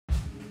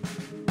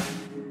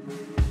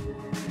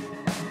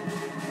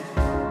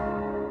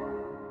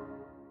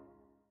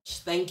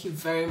Thank you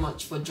very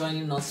much for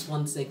joining us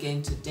once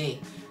again today.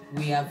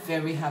 We are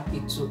very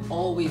happy to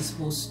always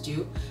host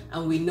you,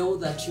 and we know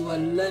that you are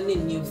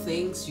learning new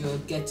things, you are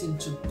getting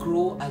to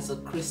grow as a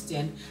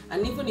Christian,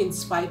 and even in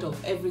spite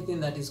of everything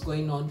that is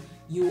going on,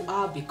 you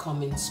are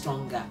becoming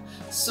stronger.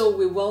 So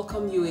we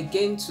welcome you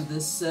again to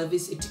this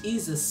service. It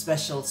is a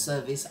special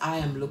service. I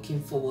am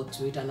looking forward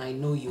to it, and I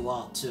know you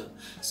are too.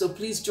 So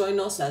please join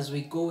us as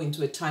we go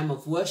into a time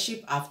of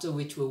worship, after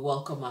which we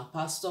welcome our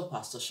pastor,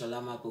 Pastor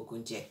Sholama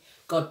Bogunje.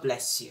 God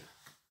bless you.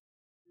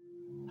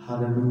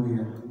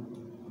 Hallelujah.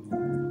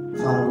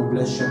 Father, we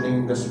bless your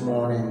name this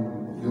morning.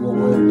 You are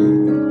worthy.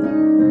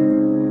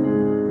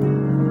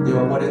 You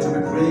are worthy to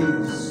be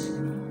praised.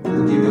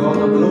 We give you all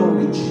the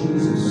glory,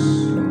 Jesus.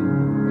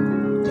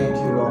 Thank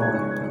you, Lord.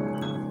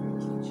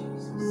 Thank you,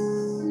 Jesus.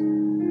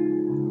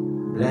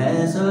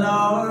 Bless the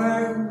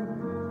Lord,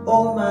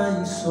 oh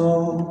my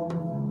soul.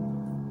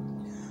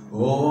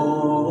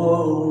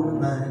 Oh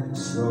my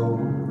soul.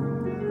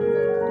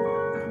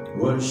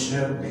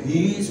 Worship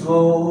his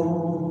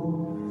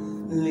holy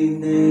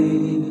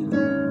name.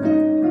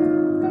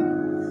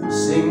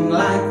 Sing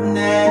like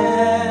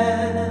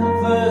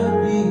never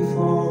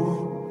before.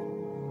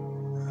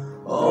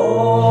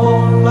 Oh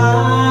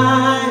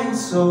my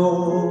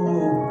soul,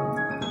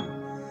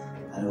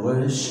 I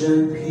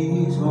worship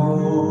his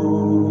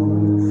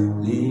holy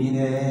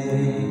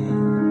name.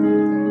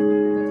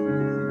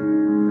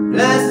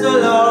 Bless the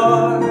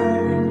Lord,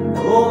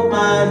 oh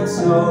my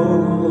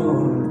soul.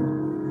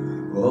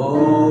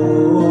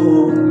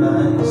 Oh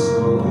my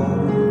soul,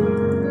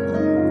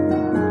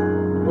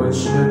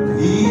 worship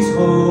his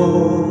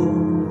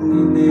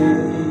holy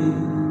name.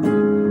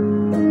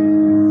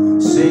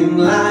 Sing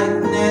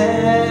like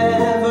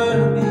never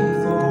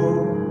before.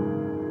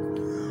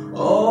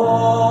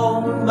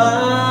 Oh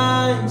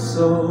my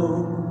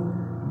soul,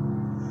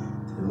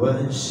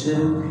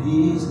 worship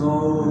his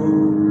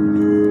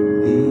holy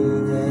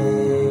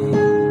name.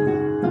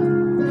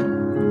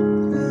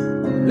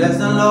 Bless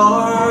the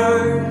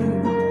Lord,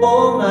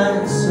 oh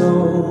my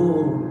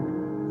soul,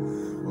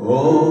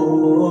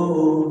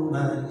 oh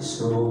my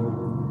soul,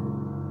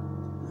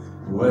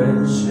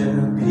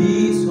 worship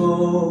his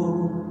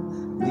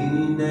holy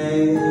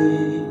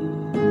name.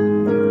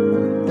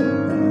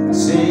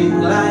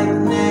 Sing like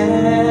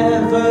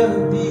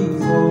never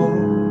before.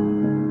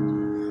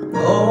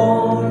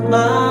 Oh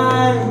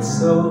my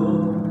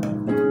soul,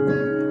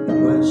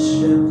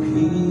 worship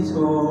his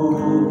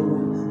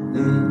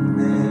holy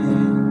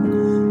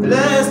name.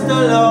 Bless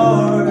the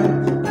Lord,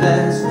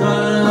 bless the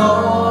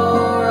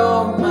Lord,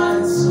 oh my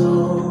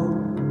soul,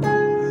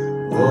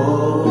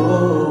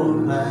 oh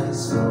my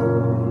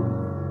soul,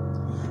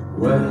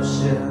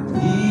 worship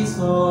his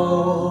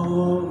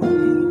holy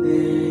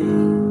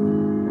name.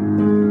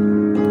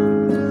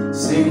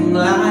 Sing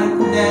like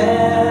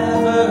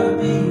never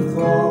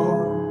before.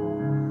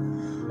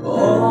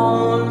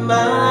 Oh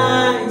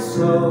my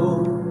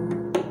soul,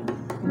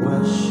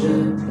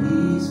 worship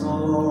his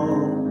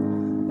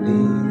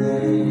holy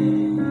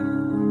name.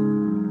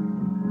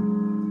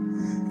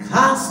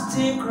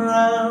 Casting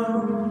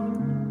crowns,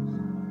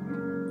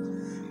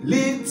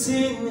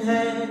 lifting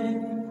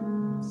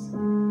hands,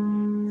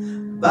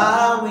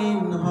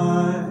 bowing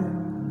heart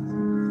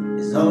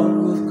is all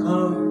we've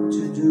come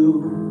to do.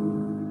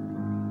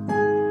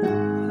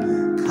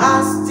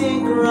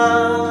 Casting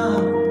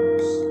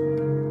crowns,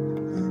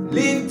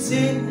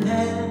 lifting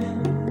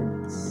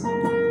hands,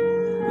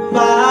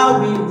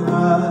 bowing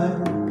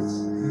hearts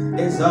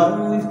is all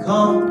we've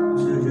come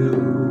to do.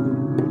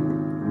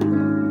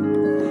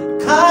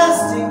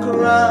 Casting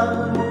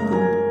crowns,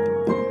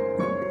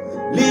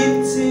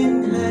 lifting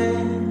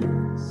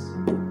hands,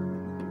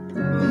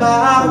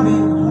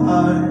 bowing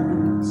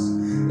hearts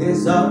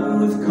is all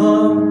we've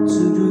come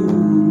to do.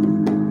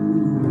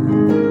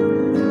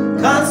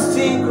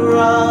 Casting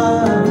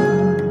crowns,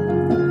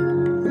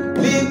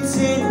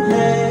 lifting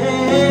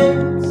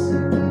hands,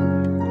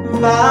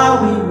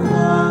 bowing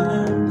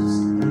hearts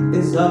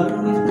is all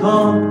we've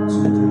come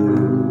to do.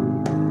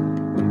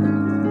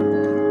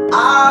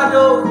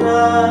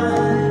 Adonai,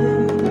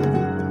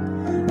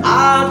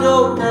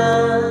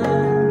 Adonai,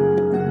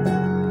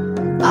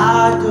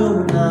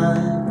 Adonai,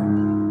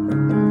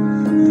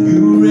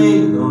 you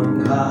reign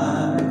on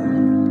high.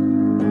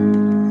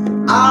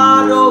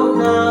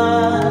 Adonai,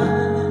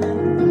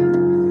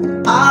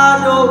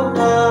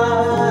 Adonai,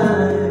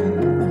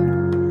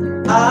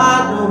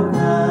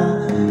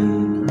 Adonai,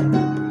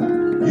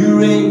 you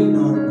reign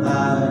on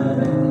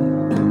high.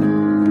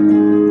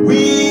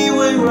 We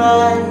will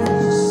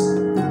rise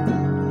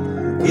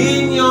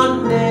in your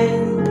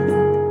name.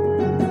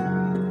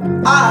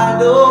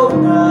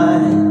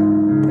 Adonai,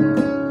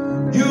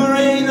 you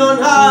reign on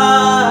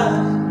high.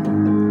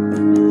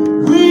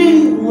 We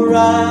will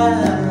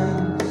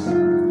rise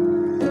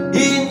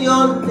in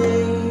your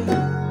name.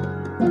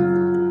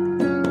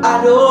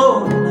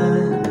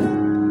 Adonai,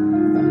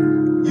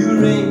 you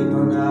reign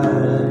on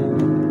high.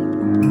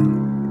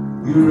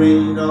 You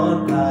reign on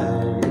high.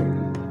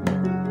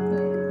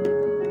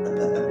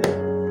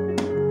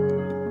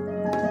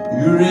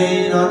 You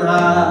reign on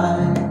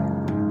high.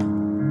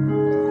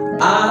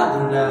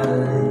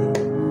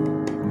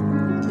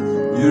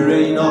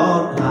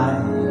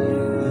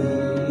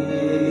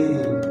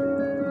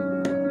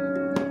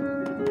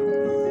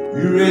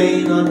 You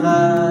reign on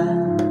high,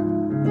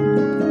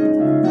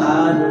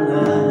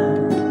 Adonai.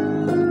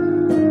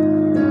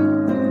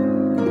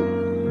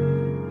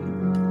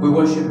 We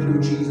worship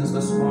you, Jesus,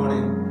 this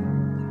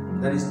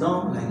morning. There is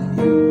none like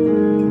you.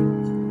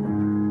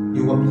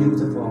 You are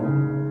beautiful,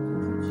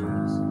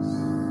 Jesus.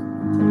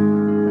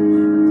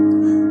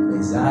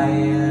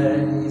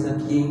 Messiah is a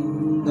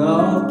King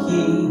of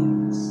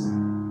kings.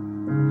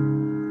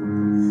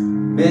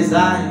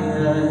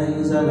 Messiah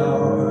is a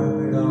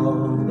Lord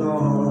of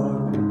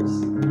lords.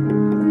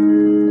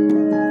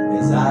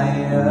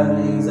 Messiah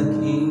is a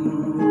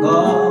King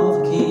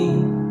of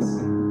kings.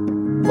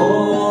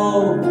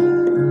 Oh,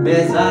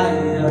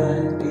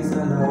 Messiah is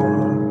a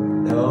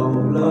Lord of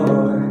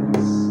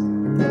lords.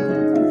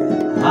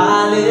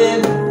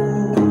 Hallelujah.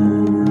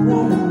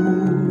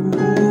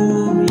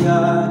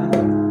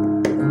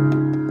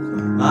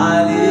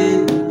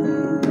 Hallelujah.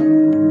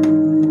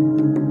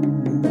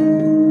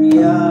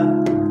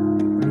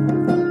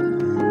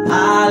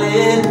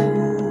 Hallelujah.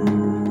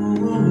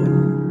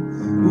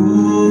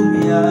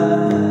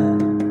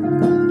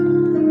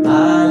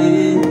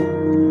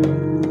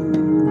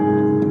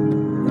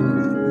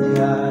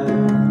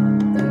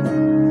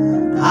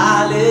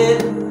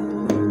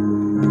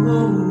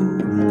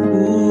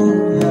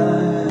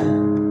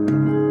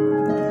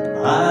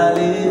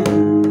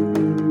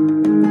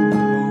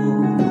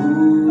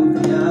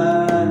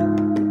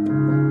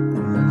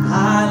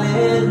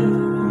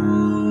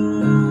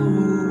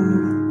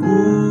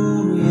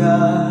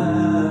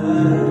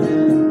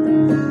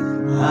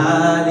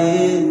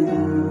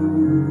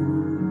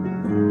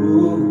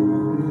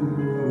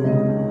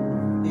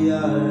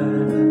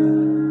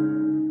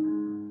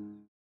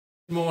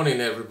 Good morning,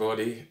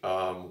 everybody.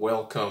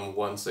 Welcome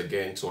once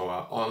again to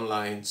our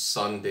online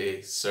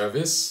Sunday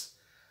service.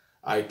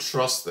 I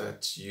trust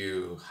that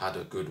you had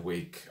a good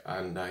week,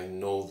 and I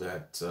know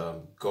that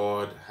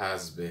God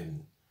has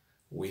been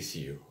with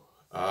you.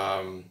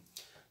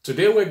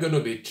 Today we're going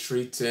to be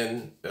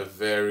treating a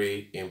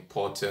very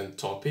important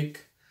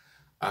topic,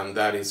 and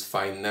that is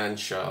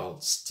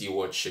financial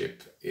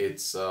stewardship.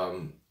 It's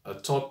a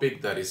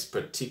topic that is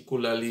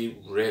particularly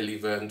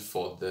relevant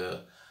for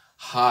the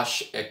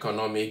harsh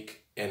economic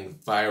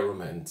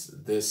environment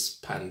this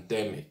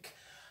pandemic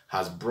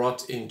has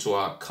brought into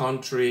our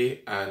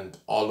country and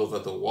all over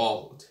the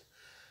world.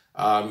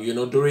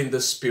 During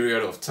this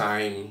period of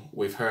time,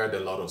 we've heard a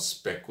lot of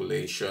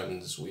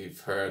speculations, we've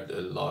heard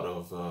a lot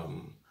of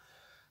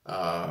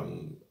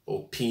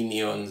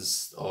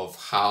opinions of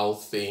how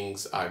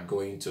things are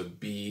going to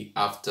be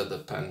after the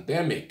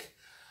pandemic.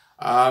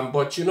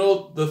 But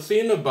the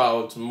thing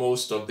about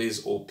most of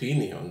these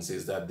opinions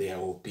is that they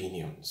are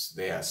opinions,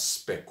 they are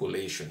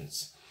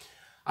speculations.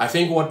 I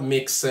think what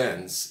makes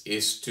sense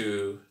is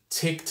to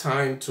take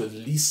time to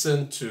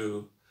listen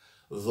to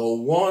the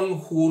one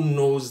who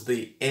knows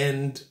the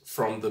end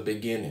from the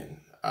beginning.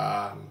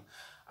 Now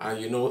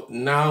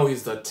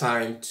is the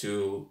time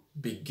to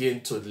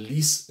begin to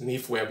listen,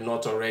 if we have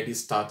not already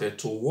started,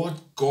 to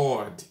what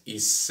God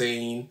is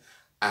saying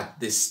at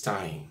this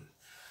time.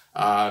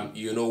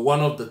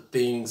 One of the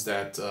things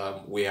that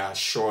we are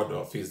assured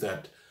of is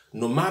that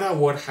no matter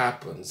what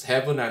happens,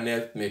 heaven and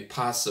earth may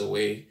pass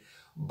away,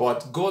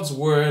 but God's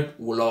word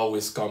will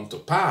always come to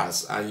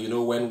pass.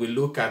 And when we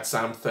look at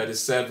Psalm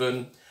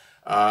 37,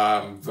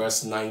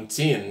 verse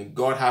 19,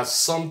 God has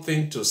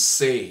something to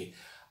say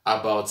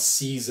about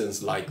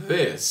seasons like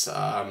this.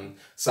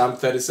 Psalm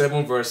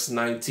 37, verse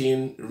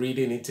 19,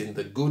 reading it in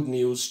the Good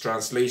News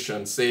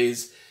translation,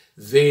 says,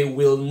 "They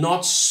will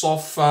not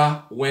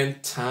suffer when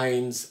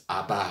times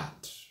are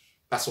bad."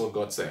 That's what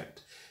God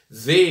said.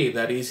 They,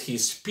 that is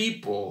his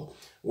people,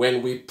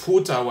 when we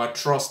put our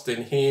trust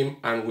in him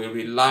and we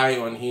rely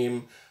on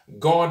him,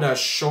 God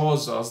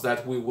assures us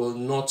that we will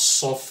not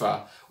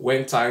suffer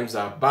when times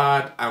are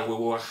bad, and we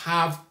will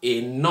have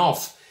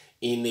enough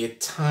in a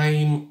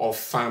time of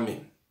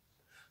famine.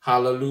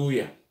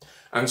 Hallelujah.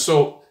 And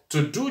so,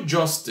 to do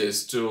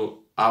justice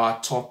to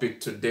our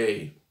topic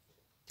today,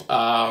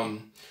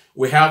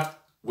 we have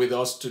with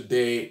us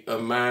today a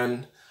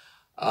man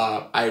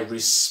I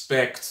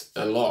respect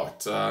a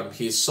lot.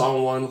 He's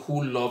someone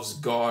who loves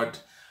God,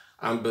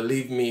 and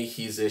believe me,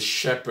 he's a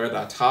shepherd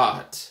at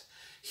heart.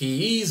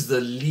 He is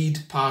the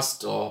lead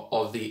pastor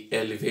of the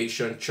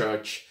Elevation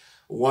Church,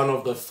 one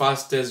of the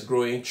fastest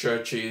growing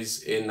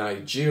churches in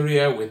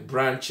Nigeria, with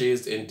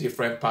branches in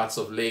different parts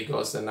of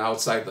Lagos and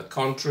outside the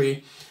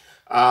country.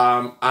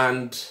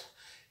 And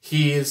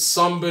he is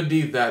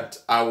somebody that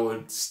I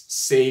would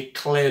say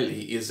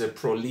clearly is a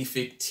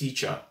prolific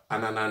teacher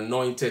and an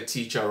anointed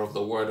teacher of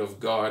the Word of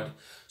God.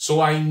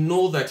 So I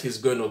know that he's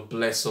going to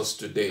bless us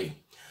today.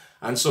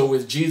 And so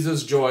with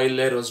Jesus' joy,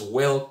 let us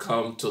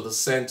welcome to the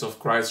Saint of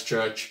Christ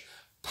Church,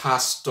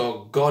 Pastor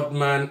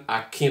Godman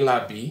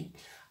Akinlabi,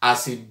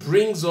 as he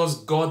brings us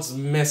God's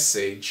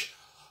message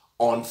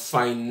on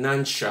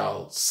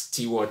financial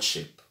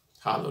stewardship.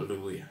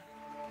 Hallelujah.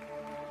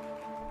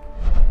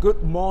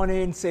 Good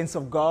morning, saints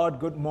of God.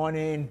 Good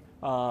morning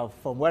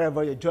from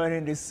wherever you're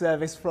joining this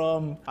service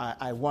from.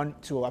 I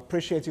want to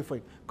appreciate you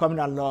for coming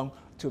along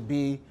to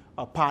be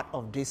a part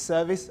of this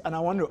service. And I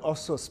want to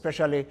also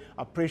especially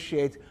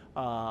appreciate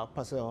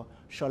Pastor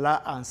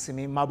Shola and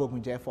Simi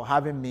Mabogunje for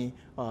having me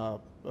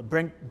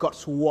bring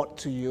God's word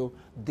to you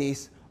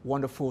this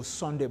wonderful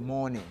Sunday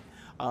morning.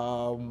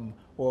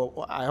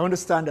 Well, I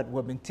understand that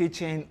we've been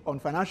teaching on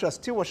financial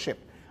stewardship,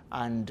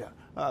 and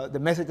the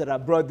message that I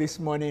brought this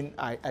morning,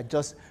 I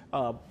just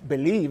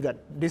believe that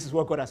this is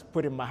what God has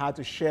put in my heart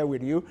to share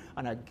with you,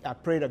 and I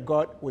pray that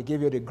God will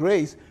give you the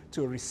grace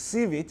to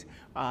receive it,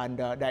 and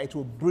that it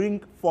will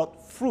bring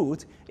forth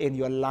fruit in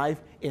your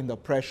life in the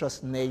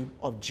precious name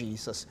of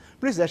Jesus.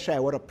 Please let's share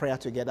a word of prayer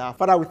together.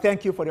 Father, we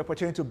thank you for the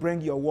opportunity to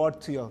bring your word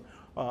to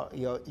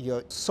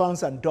your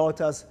sons and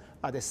daughters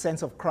at the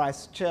Saints of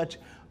Christ Church.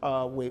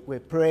 We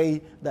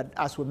pray that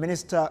as we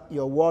minister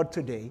your word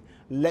today,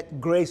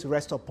 let grace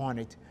rest upon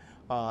it,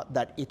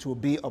 that it will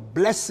be a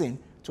blessing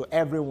to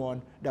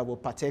everyone that will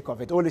partake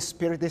of it. Holy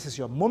Spirit, this is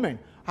your moment.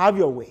 Have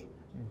your way.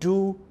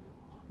 Do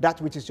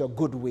that which is your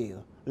good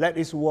will. Let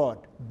this word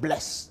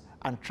bless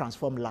and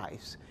transform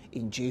lives.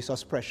 In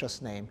Jesus'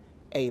 precious name,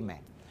 amen.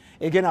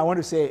 Again, I want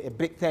to say a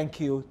big thank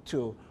you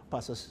to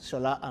Pastor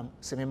Shola and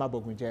Semima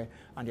Bogunje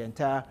and the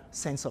entire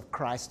Saints of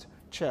Christ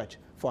Church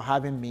for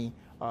having me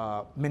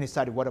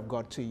minister the word of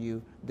God to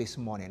you this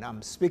morning.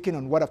 I'm speaking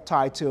on what I've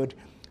titled,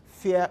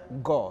 Fear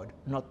God,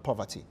 Not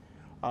Poverty.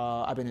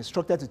 I've been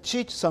instructed to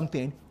teach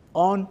something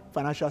on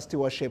financial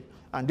stewardship,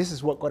 and this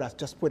is what God has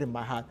just put in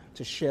my heart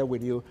to share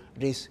with you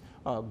this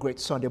great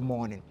Sunday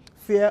morning.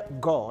 Fear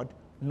God,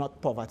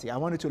 not poverty. I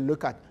want you to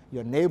look at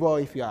your neighbor,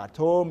 if you're at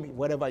home,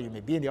 wherever you may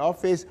be in the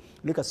office,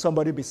 look at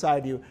somebody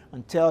beside you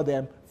and tell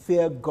them,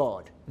 fear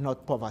God,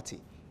 not poverty.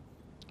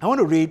 I want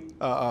to read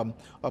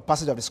a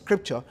passage of the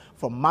scripture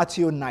from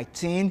Matthew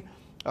 19.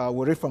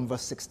 We'll read from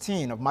verse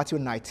 16 of Matthew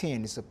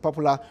 19. It's a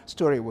popular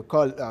story we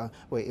call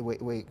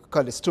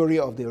the story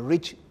of the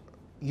rich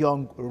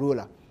young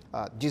ruler.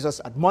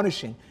 Jesus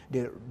admonishing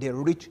the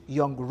rich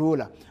young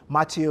ruler.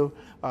 Matthew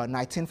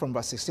 19 from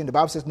verse 16. The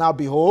Bible says, now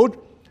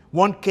behold,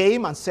 one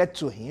came and said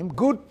to him,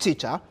 good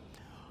teacher,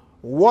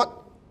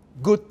 what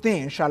good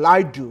thing shall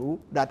I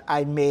do that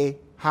I may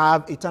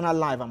have eternal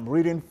life? I'm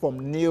reading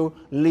from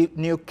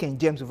New King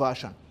James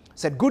Version.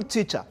 Said, good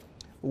teacher,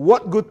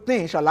 what good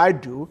thing shall I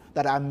do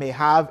that I may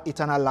have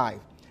eternal life?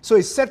 So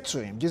he said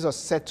to him, Jesus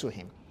said to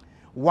him,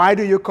 why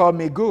do you call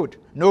me good?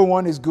 No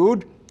one is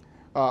good,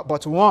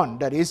 but one,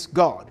 that is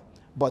God.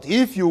 But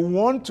if you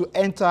want to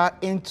enter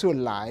into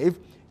life,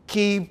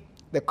 keep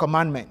the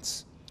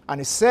commandments.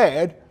 And he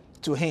said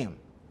to him,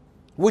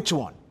 which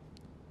one?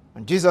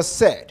 And Jesus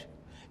said,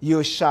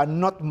 you shall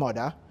not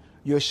murder,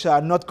 you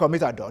shall not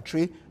commit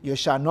adultery, you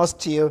shall not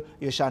steal,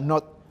 you shall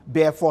not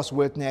bear false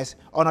witness,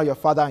 honor your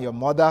father and your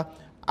mother,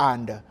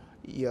 and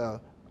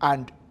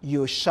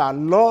you shall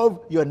love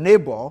your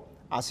neighbor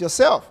as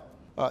yourself.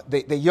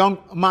 The young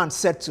man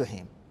said to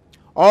him,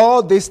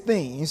 all these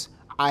things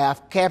I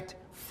have kept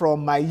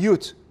from my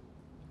youth.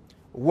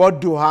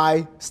 What do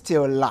I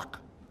still lack?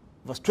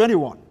 Verse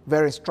 21,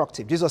 very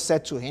instructive. Jesus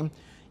said to him,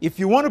 if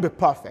you want to be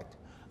perfect,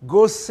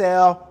 go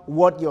sell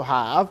what you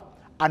have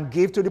and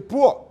give to the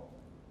poor,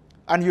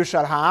 and you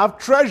shall have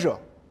treasure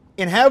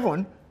in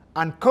heaven,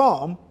 and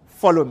come,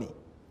 follow me.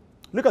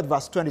 Look at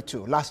verse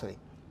 22, lastly.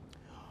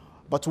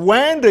 But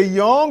when the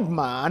young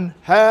man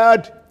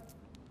heard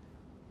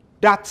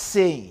that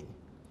saying,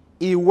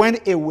 he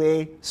went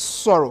away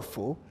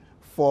sorrowful,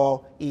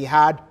 for he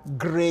had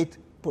great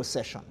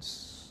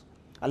possessions.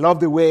 I love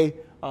the way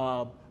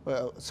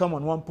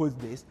someone once put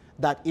this,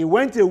 that he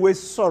went away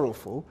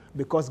sorrowful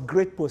because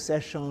great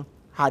possession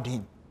had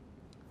him,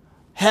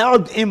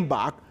 held him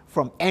back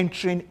from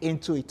entering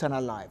into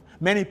eternal life.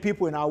 Many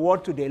people in our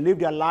world today live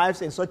their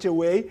lives in such a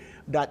way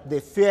that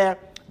the fear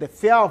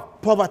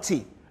of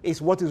poverty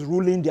is what is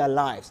ruling their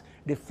lives.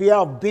 The fear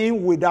of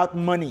being without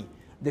money,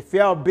 the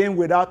fear of being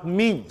without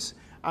means.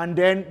 And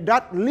then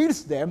that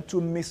leads them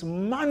to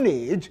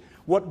mismanage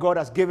what God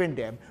has given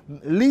them,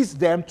 leads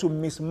them to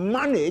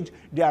mismanage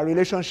their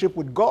relationship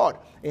with God.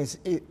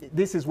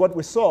 This is what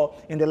we saw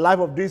in the life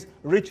of this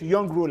rich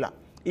young ruler.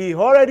 He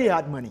already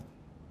had money,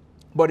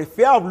 but the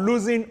fear of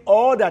losing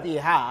all that he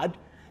had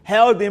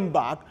held him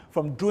back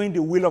from doing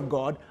the will of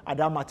God at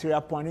that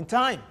material point in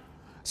time.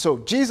 So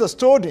Jesus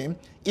told him,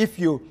 if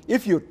you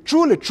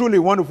truly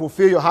want to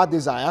fulfill your heart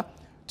desire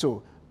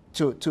to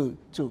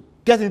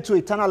get into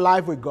eternal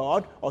life with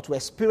God, or to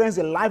experience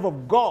the life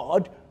of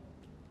God,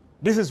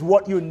 this is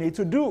what you need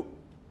to do.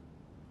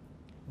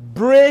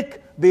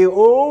 Break the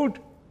hold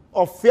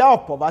of fear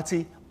of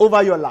poverty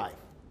over your life,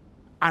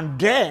 and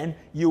then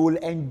you will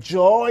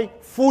enjoy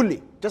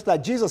fully. Just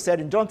like Jesus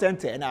said in John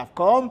 10:10, I have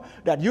come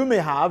that you may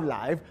have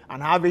life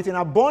and have it in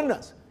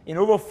abundance, in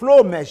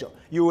overflow measure.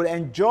 You will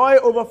enjoy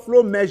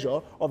overflow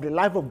measure of the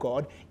life of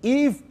God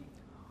if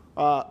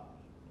the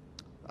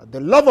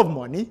love of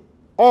money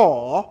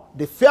or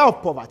the fear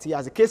of poverty,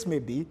 as the case may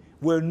be,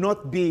 will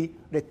not be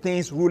the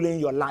things ruling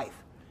your life.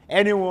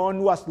 Anyone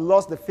who has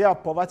lost the fear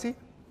of poverty,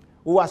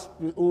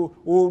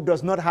 who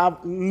does not have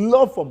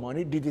love for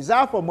money, the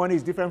desire for money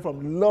is different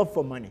from love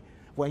for money.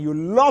 When you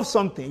love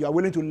something, you are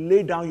willing to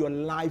lay down your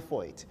life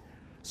for it.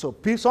 So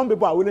some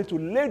people are willing to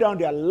lay down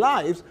their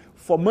lives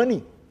for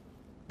money.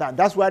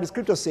 That's why the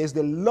scripture says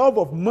the love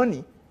of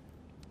money,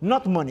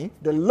 not money,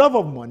 the love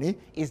of money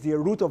is the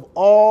root of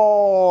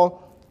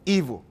all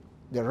evil.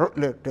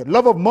 The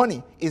love of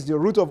money is the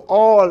root of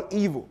all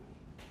evil.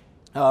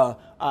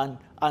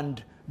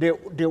 And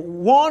the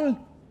one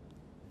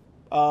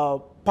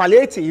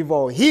palliative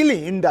or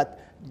healing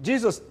that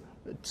Jesus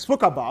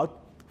spoke about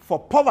for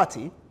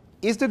poverty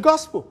is the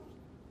gospel.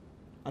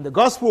 And the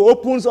gospel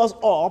opens us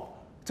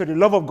up to the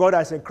love of God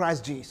as in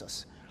Christ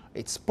Jesus.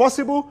 It's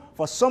possible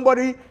for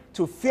somebody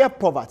to fear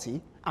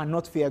poverty and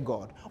not fear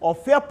God, or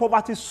fear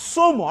poverty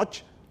so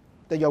much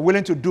that you're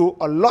willing to do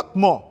a lot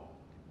more,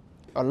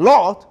 a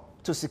lot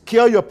to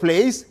secure your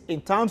place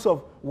in terms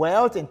of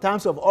wealth, in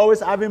terms of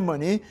always having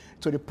money,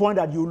 to the point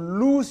that you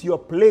lose your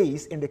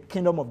place in the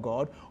kingdom of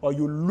God, or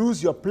you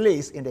lose your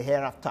place in the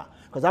hereafter.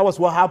 Because that was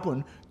what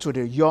happened to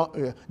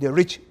the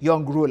rich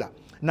young ruler.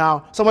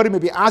 Now, somebody may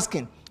be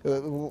asking,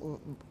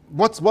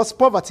 what's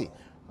poverty?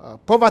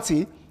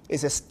 Poverty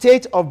is a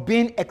state of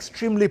being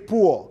extremely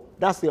poor.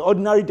 That's the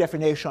ordinary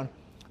definition.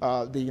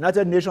 The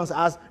United Nations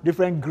has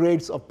different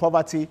grades of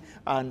poverty,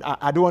 and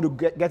I don't want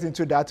to get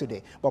into that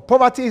today. But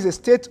poverty is a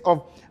state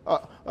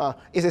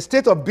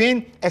of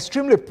being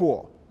extremely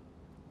poor,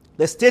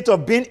 the state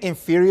of being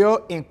inferior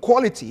in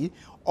quality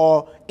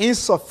or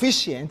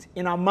insufficient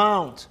in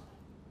amount.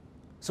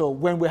 So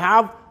when we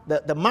have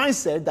the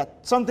mindset that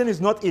something is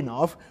not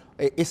enough,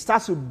 it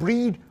starts to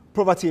breed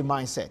poverty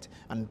mindset.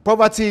 And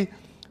poverty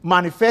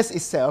manifests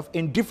itself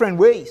in different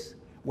ways.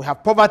 We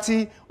have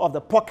poverty of the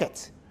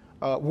pocket,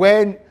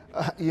 when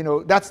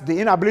that's the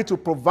inability to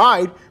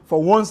provide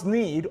for one's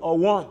need or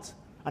want.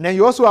 And then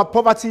you also have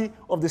poverty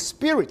of the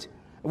spirit,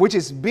 which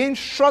is being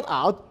shut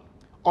out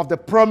of the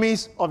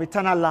promise of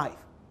eternal life.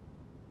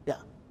 Yeah,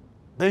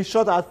 being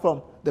shut out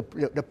from the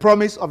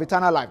promise of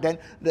eternal life. Then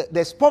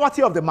there's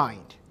poverty of the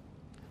mind,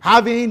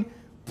 having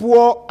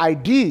poor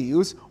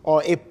ideals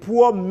or a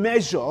poor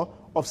measure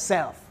of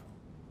self,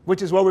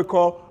 which is what we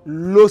call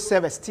low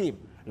self-esteem.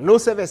 Low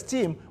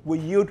self-esteem will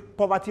yield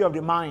poverty of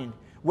the mind,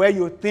 where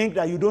you think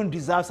that you don't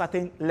deserve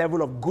certain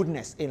level of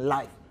goodness in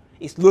life.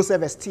 It's low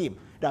self-esteem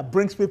that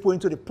brings people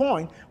into the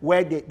point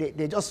where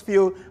they just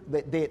feel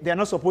that they're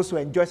not supposed to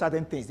enjoy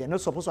certain things. They're not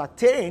supposed to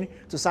attain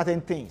to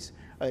certain things.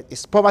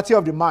 It's poverty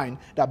of the mind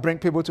that brings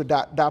people to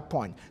that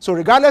point. So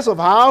regardless of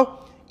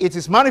how it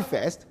is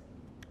manifest,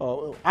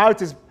 or how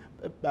it is,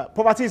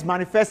 poverty is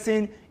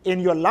manifesting in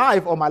your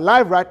life or my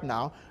life right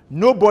now,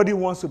 nobody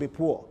wants to be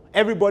poor.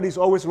 Everybody is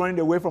always running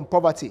away from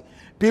poverty.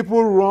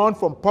 People run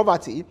from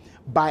poverty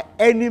by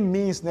any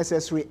means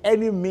necessary,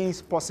 any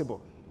means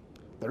possible.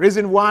 The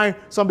reason why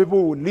some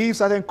people will leave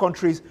certain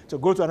countries to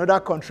go to another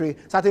country,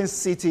 certain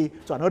city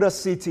to another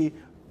city,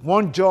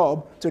 one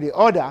job to the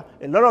other,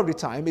 a lot of the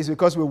time is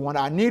because we want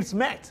our needs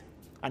met.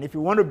 And if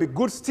we want to be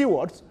good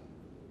stewards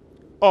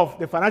of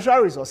the financial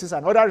resources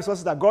and other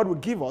resources that God will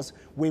give us,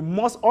 we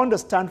must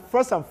understand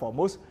first and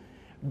foremost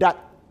that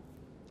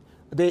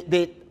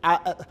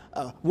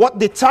what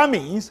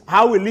determines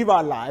how we live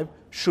our life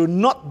should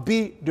not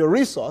be the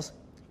resource,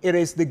 it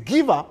is the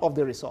giver of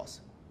the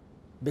resource.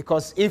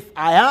 Because if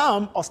I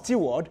am a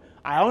steward,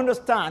 I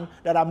understand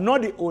that I'm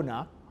not the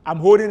owner, I'm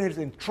holding it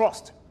in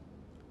trust.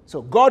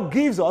 So God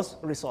gives us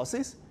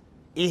resources,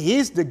 He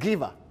is the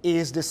giver, He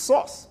is the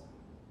source.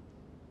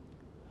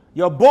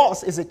 Your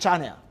boss is a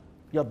channel.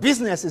 Your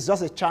business is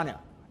just a channel.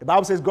 The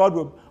Bible says God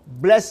will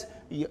bless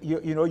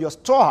your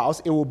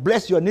storehouse, it will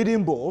bless your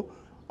kneading bowl,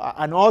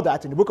 and all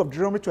that. In the book of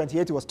Deuteronomy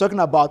 28, he was talking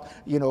about,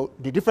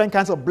 the different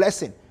kinds of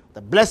blessing.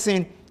 The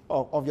blessing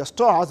of your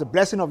storehouse, the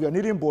blessing of your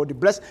kneading bowl,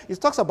 it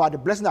talks about the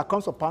blessing that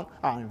comes upon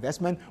our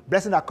investment,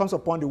 blessing that comes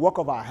upon the work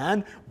of our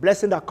hand,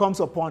 blessing that comes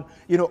upon,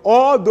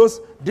 all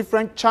those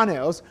different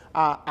channels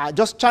are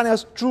just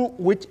channels through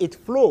which it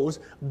flows.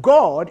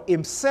 God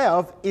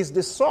himself is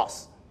the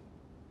source.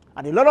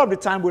 And a lot of the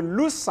time we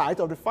lose sight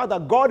of the fact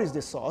that God is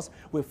the source.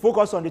 We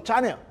focus on the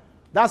channel.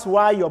 That's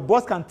why your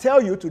boss can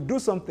tell you to do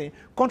something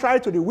contrary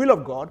to the will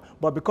of God,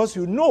 but because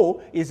you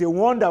know he's the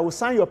one that will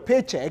sign your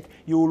paycheck,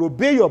 you will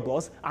obey your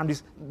boss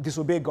and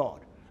disobey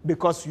God.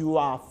 Because you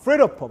are afraid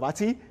of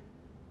poverty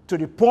to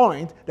the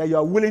point that you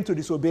are willing to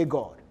disobey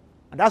God.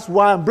 And that's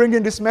why I'm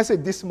bringing this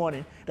message this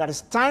morning, that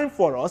it's time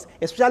for us,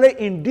 especially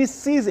in this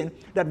season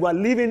that we're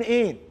living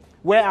in,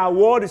 where our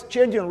world is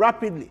changing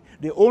rapidly.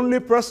 The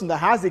only person that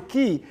has the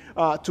key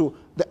to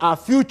our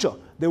future,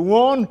 the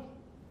one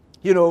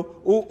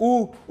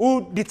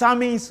who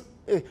determines,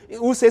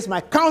 who says, my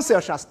counsel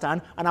shall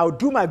stand, and I will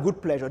do my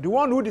good pleasure. The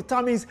one who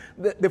determines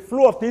the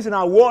flow of things in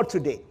our world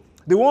today.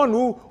 The one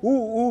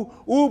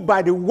who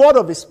by the word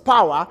of his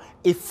power,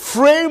 he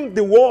framed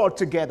the world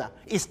together.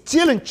 Is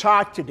still in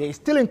charge today. Is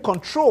still in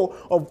control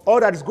of all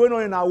that is going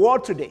on in our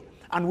world today.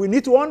 And we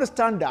need to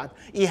understand that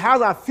he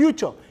has our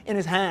future in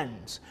his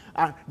hands.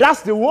 And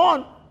that's the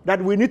one that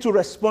we need to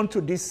respond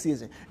to this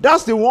season.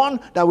 That's the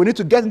one that we need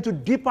to get into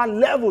deeper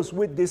levels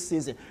with this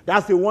season.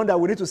 That's the one that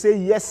we need to say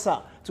yes,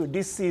 sir, to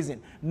this season.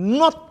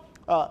 Not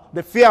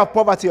the fear of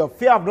poverty or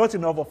fear of not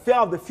enough or fear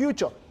of the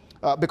future.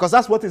 because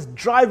that's what is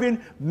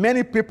driving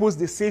many people's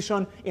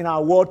decision in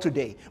our world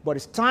today. But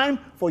it's time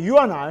for you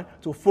and I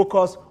to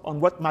focus on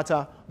what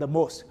matters the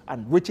most,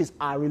 and which is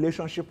our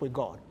relationship with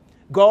God.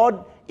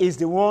 God is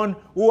the one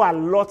who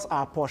allots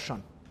our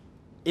portion.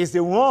 Is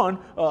the one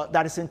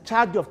that is in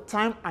charge of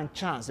time and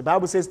chance. The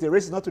Bible says the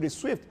race is not to the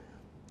swift.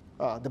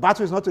 The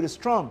battle is not to the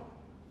strong.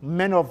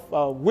 Men of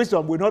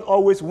wisdom will not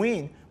always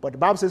win, but the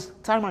Bible says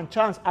time and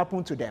chance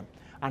happen to them.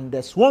 And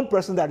there's one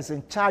person that is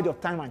in charge of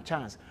time and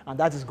chance, and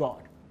that is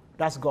God.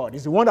 That's God.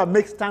 He's the one that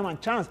makes time and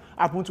chance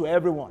happen to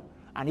everyone.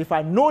 And if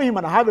I know him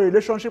and I have a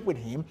relationship with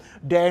him,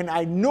 then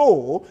I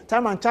know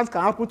time and chance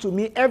can happen to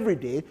me every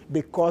day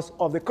because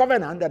of the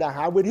covenant that I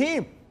have with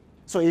him.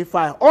 So if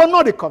I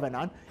honor the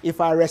covenant,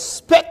 if I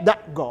respect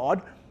that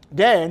God,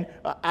 then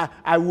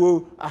I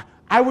will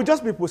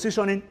just be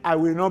positioning, I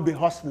will not be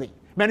hustling.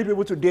 Many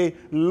people today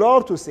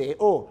love to say,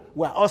 oh,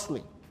 we're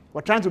hustling.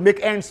 We're trying to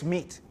make ends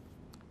meet.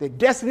 The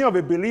destiny of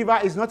a believer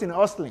is not in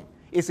hustling.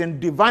 It's in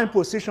divine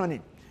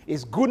positioning.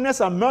 His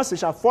goodness and mercy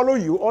shall follow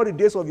you all the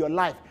days of your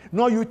life.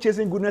 Not you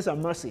chasing goodness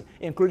and mercy,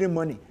 including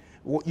money.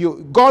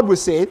 God will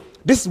say,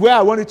 this is where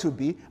I want it to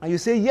be. And you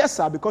say, yes,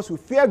 sir, because you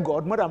fear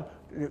God more than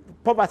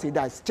poverty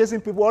that's chasing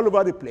people all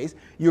over the place.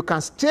 You can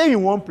stay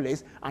in one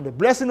place, and the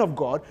blessing of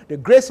God, the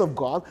grace of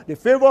God, the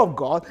favor of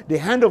God, the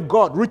hand of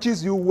God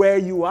reaches you where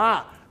you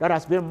are. That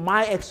has been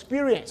my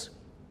experience.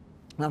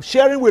 And I'm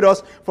sharing with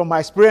us from my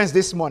experience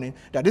this morning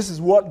that this is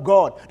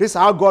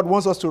how God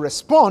wants us to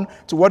respond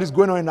to what is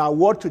going on in our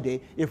world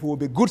today if we will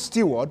be good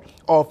steward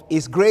of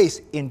his grace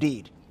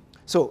indeed.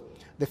 So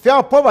the fear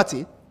of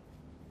poverty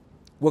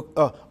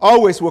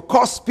always will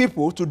cause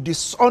people to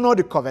dishonor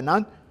the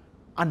covenant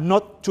and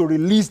not to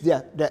release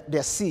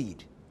their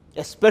seed,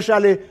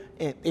 especially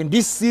in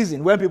this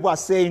season when people are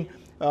saying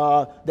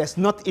there's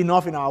not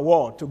enough in our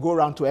world to go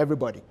around to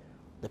everybody.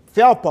 The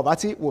fear of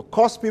poverty will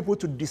cause people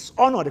to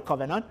dishonor the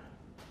covenant,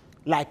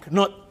 like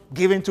not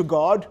giving to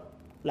God,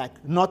 like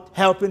not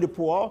helping the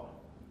poor.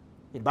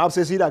 The Bible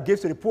says, he that gives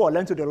to the poor,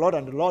 lend to the Lord,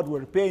 and the Lord will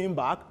repay him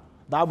back.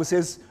 The Bible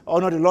says,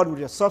 honor the Lord with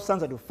your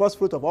substance and the first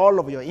fruit of all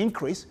of your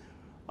increase.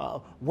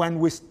 When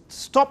we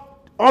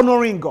stop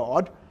honoring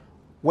God,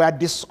 we are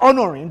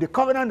dishonoring the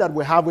covenant that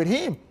we have with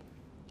him.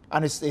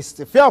 And it's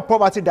the fear of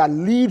poverty that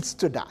leads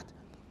to that.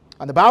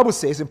 And the Bible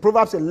says in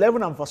Proverbs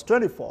 11 and verse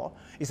 24,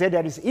 it said,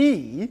 there is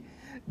he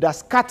that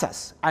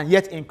scatters and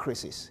yet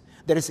increases.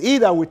 There is he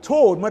that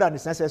withhold more than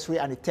is necessary,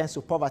 and it tends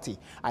to poverty.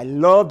 I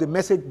love the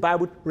Message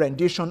Bible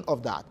rendition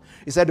of that.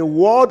 It said, the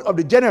word of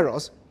the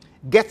generous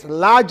gets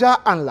larger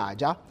and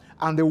larger,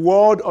 and the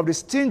word of the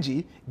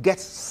stingy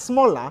gets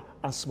smaller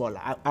and smaller.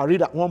 I'll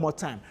read that one more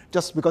time,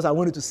 just because I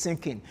want it to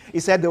sink in.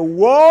 It said, the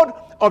word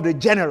of the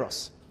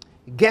generous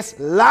gets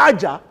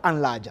larger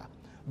and larger.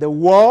 The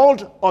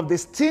word of the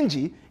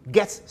stingy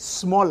gets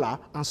smaller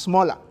and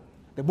smaller.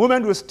 The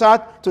moment we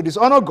start to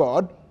dishonor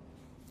God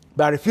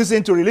by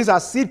refusing to release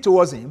our seed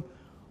towards him,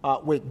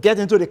 we get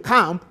into the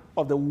camp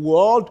of the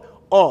world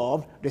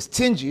of the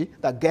stingy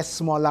that gets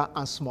smaller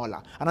and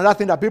smaller. Another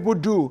thing that people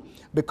do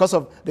because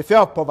of the fear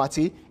of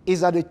poverty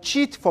is that they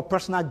cheat for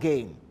personal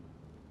gain.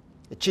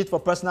 They cheat for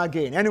personal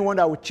gain. Anyone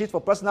that would cheat for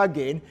personal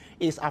gain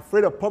is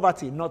afraid of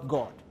poverty, not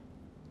God.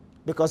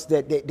 Because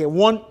they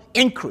want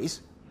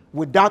increase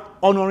without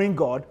honoring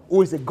God,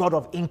 who is the God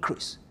of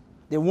increase.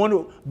 They want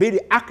to be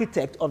the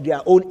architect of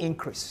their own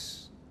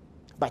increase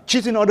by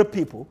cheating other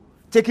people,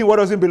 taking what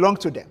doesn't belong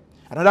to them.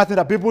 Another thing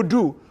that people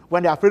do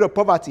when they're afraid of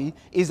poverty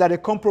is that they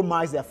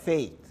compromise their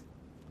faith.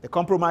 They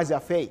compromise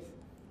their faith.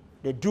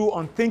 They do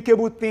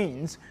unthinkable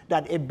things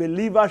that a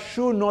believer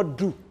should not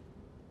do,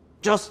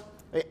 just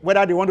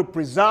whether they want to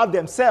preserve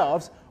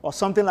themselves or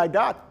something like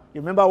that.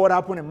 You remember what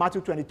happened in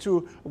Matthew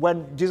 22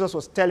 when Jesus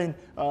was telling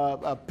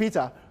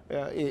Peter,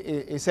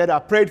 he said, I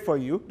prayed for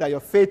you that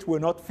your faith will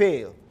not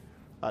fail.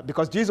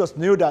 Because Jesus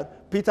knew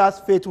that Peter's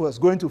faith was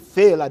going to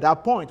fail at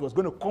that point, was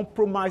going to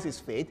compromise his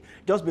faith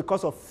just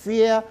because of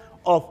fear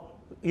of,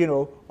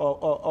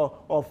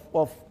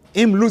 of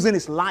him losing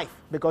his life.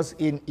 Because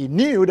he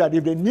knew that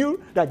if they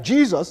knew that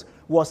Jesus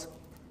was,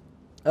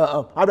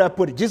 how do I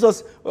put it?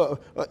 Jesus,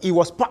 he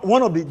was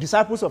one of the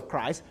disciples of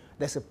Christ,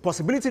 there's a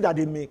possibility that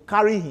they may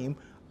carry him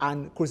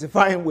and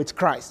crucify him with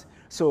Christ.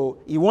 So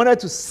he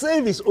wanted to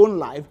save his own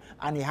life,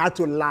 and he had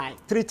to lie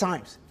 3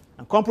 times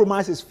and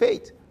compromise his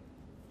faith.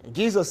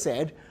 Jesus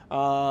said,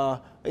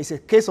 it's a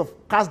case of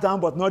cast down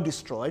but not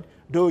destroyed,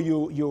 though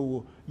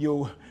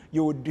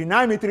you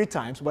deny me 3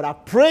 times, but I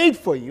prayed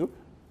for you,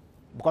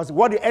 because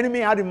what the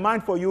enemy had in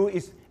mind for you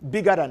is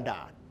bigger than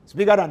that. It's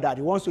bigger than that.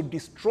 He wants to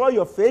destroy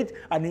your faith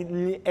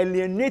and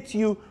alienate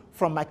you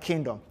from my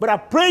kingdom. But I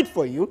prayed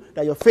for you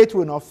that your faith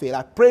will not fail.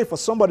 I pray for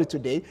somebody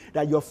today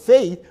that your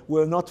faith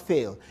will not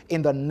fail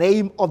in the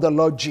name of the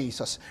Lord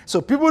Jesus.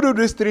 So people do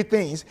these 3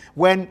 things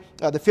when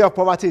the fear of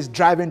poverty is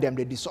driving them.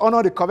 They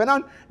dishonor the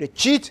covenant, they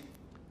cheat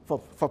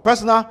for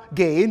personal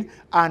gain,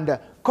 and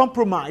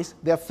compromise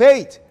their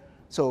faith.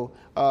 So,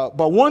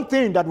 but one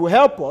thing that will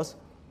help us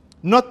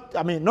not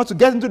to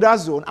get into that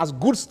zone as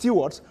good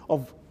stewards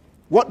of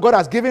what God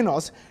has given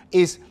us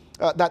is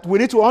that we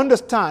need to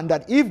understand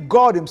that if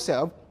God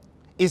himself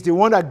is the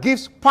one that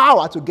gives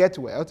power to get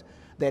wealth,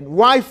 then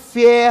why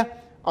fear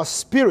a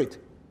spirit?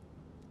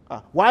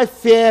 Why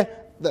fear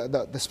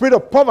the spirit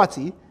of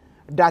poverty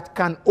that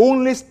can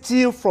only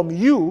steal from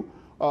you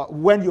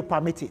when you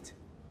permit it?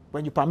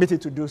 When you permit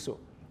it to do so.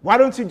 Why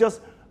don't you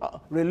just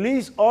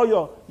release all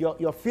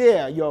your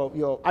fear,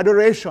 your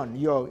adoration,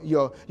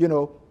 your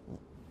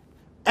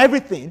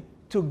everything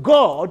to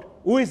God,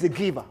 who is the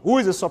giver, who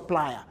is the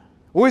supplier,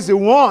 who is the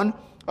one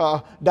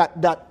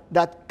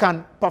that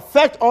can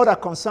perfect all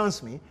that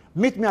concerns me,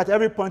 meet me at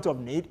every point of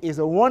need, is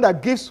the one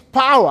that gives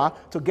power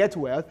to get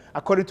wealth,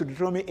 according to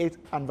Deuteronomy 8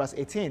 and verse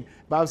 18. The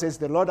Bible says,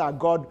 the Lord our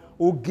God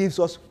who gives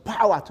us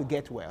power to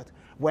get wealth.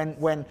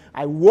 When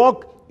I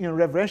walk in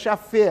reverential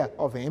fear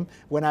of him,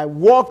 when I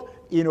walk,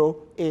 in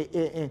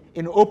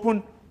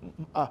open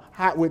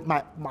heart, with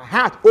my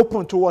heart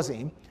open towards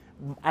him,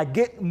 I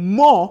get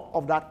more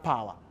of that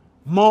power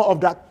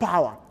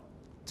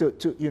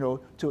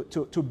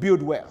to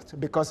build wealth,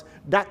 because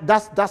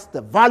that's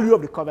the value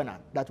of the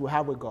covenant that we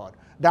have with God.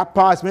 That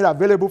power is made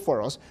available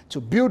for us to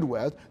build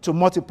wealth, to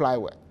multiply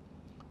wealth.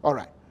 All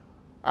right.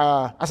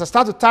 As I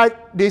start to tie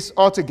this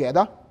all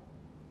together,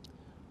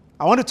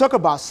 I want to talk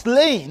about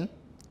slaying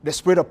the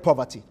spirit of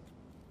poverty.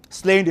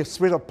 Slaying the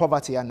spirit of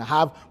poverty, and I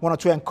have one or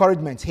two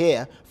encouragements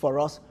here for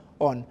us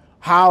on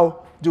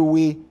how do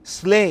we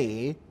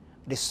slay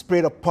the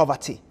spirit of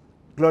poverty.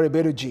 Glory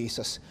be to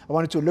Jesus. I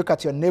want you to look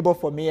at your neighbor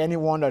for me,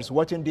 anyone that's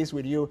watching this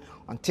with you,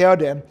 and tell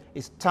them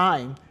it's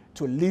time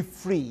to live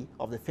free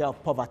of the fear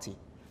of poverty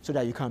so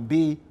that you can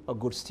be a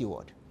good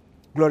steward.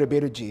 Glory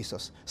be to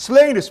Jesus.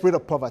 Slaying the spirit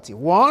of poverty.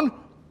 One,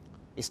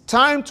 it's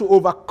time to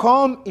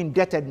overcome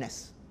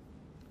indebtedness.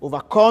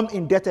 Overcome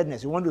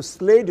indebtedness. You want to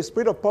slay the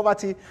spirit of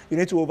poverty, you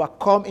need to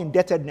overcome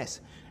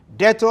indebtedness.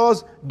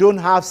 Debtors don't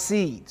have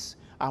seeds.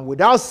 And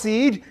without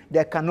seed,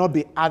 there cannot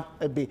be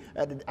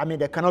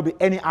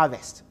any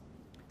harvest.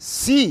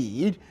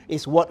 Seed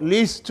is what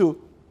leads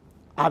to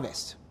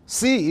harvest.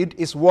 Seed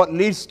is what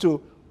leads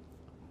to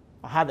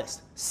a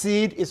harvest.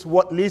 Seed is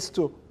what leads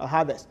to a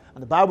harvest.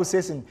 And the Bible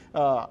says in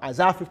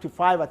Isaiah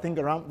 55, I think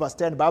around verse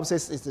 10, the Bible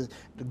says it's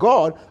the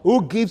God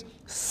who gives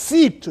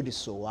seed to the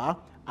sower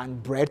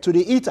and bread to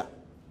the eater.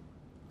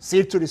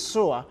 Seed to the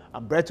sower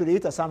and bread to the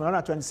eater. Psalm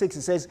 126,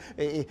 it says,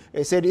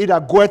 it said, he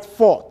that goeth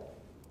forth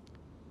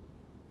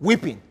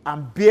weeping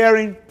and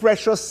bearing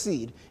precious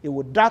seed, it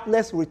will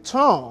doubtless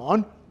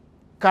return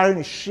carrying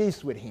his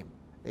sheaves with him.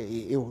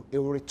 It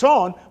will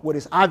return with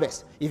his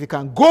harvest. If he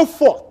can go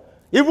forth,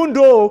 even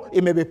though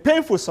it may be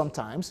painful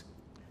sometimes,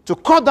 to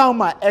cut down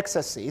my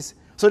excesses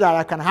so that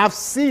I can have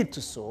seed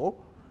to sow,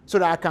 so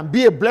that I can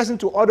be a blessing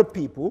to other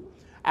people.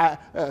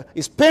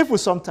 It's painful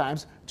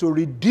sometimes to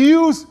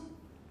reduce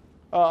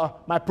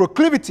my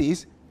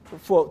proclivities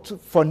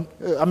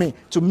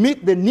to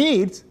meet the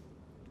needs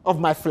of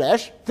my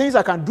flesh, things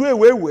I can do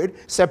away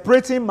with,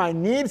 separating my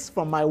needs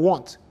from my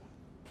want.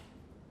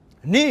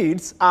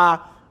 Needs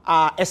are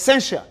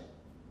essential.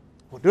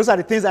 Those are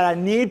the things that I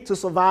need to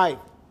survive.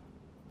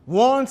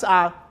 Wants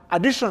are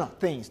additional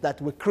things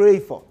that we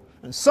crave for.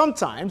 And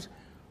sometimes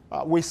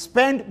we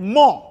spend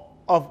more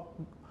of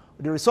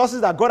the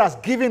resources that God has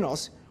given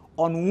us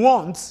on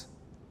wants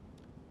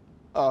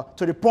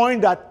to the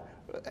point that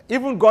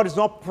even God is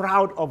not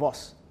proud of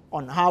us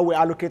on how we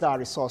allocate our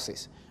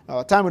resources.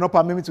 Time will not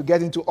permit me to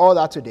get into all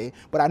that today,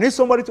 but I need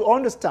somebody to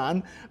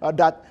understand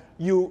that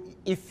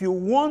if you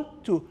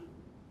want to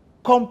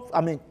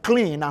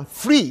clean and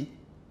free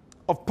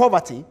of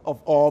poverty,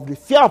 of the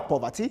fear of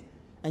poverty,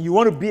 and you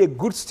want to be a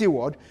good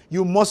steward,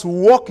 you must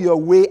work your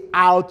way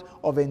out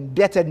of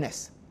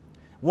indebtedness.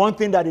 One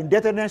thing that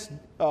indebtedness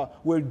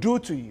will do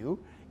to you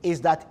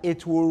is that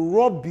it will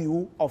rob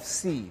you of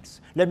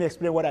seeds. Let me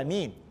explain what I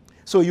mean.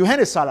 So you earn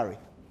a salary,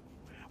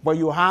 but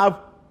you have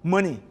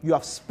money you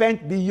have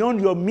spent beyond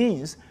your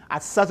means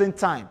at certain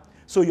time.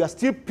 So you are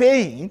still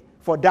paying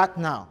for that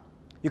now.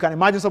 You can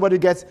imagine somebody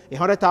gets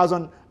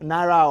 100,000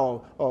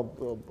 naira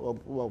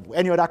or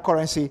any other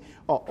currency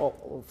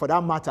or for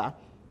that matter,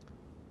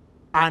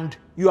 and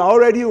you are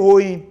already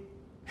owing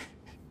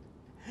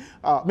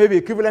maybe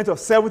equivalent of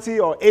 70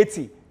 or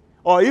 80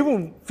 or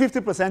even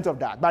 50% of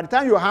that. By the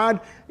time you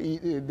had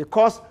the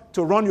cost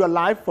to run your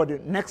life for the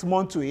next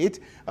month to eat,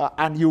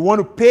 and you want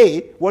to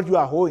pay what you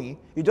are owing,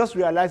 you just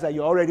realize that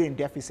you're already in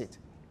deficit.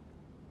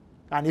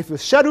 And if you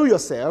schedule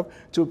yourself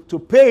to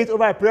pay it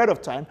over a period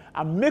of time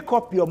and make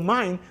up your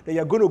mind that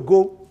you're going to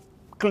go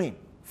clean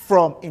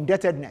from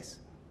indebtedness.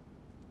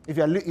 If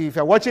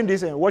you're watching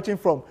this and you're watching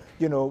from,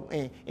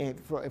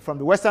 from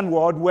the Western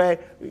world where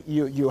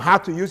you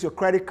have to use your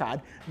credit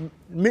card,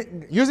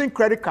 using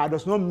credit card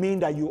does not mean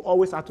that you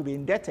always have to be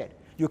indebted.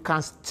 You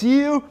can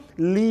still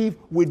live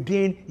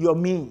within your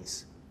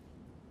means.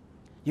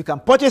 You can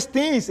purchase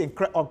things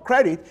on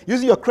credit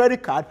using your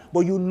credit card,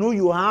 but you know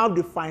you have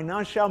the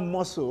financial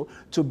muscle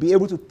to be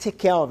able to take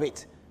care of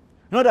it.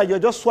 Not that you're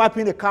just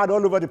swiping the card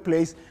all over the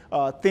place,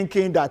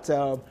 thinking that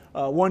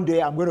one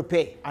day I'm going to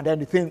pay, and then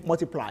the thing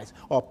multiplies.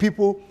 Or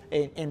people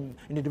in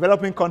the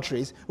developing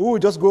countries who will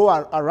just go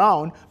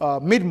around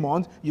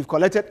mid-month, you've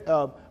collected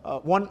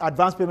one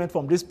advance payment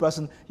from this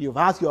person, you've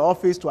asked your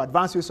office to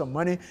advance you some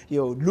money,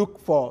 you look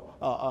for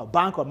a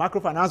bank or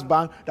microfinance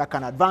bank that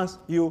can advance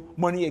you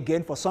money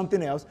again for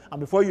something else, and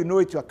before you know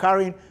it, you're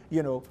carrying,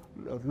 a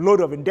load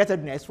of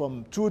indebtedness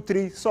from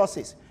 2-3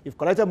 sources. You've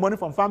collected money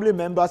from family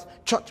members,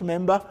 church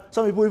member.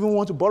 Some people even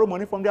want to borrow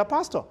money from their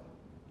pastor.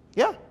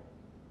 Yeah.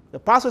 The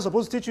pastor is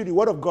supposed to teach you the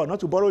word of God, not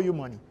to borrow you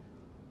money.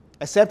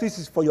 Except this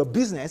is for your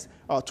business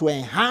or to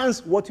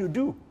enhance what you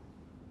do.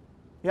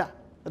 Yeah.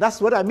 That's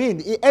what I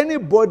mean.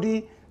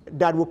 Anybody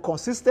that will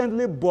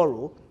consistently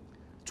borrow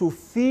to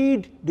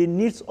feed the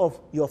needs of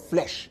your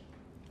flesh,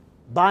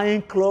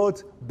 buying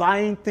clothes,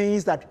 buying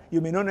things that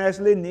you may not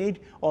necessarily need,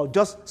 or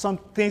just some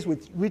things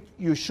which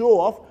you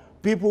show off,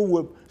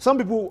 some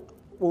people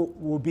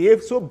will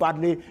behave so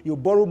badly, you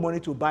borrow money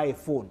to buy a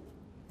phone.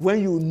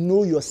 When you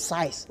know your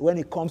size, when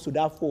it comes to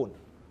that phone,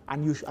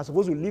 and you are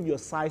supposed to live your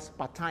size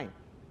per time.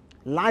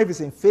 Life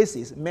is in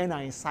phases, men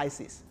are in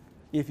sizes.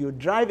 If you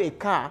drive a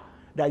car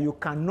that you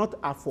cannot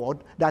afford,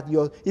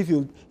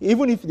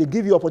 even if they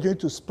give you opportunity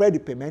to spread the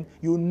payment,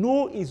 you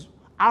know is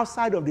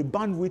outside of the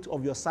bandwidth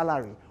of your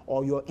salary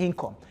or your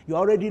income. You're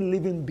already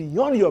living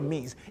beyond your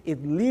means.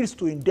 It leads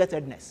to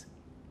indebtedness.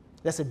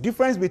 There's a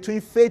difference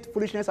between faith,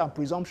 foolishness, and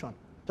presumption.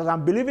 That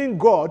I'm believing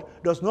God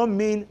does not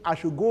mean I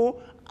should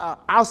go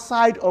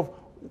outside of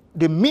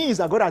the means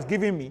that God has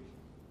given me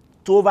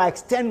to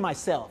overextend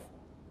myself,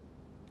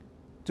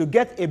 to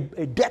get a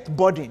debt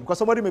burden. Because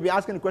somebody may be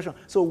asking the question,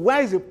 so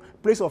where is the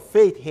place of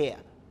faith here?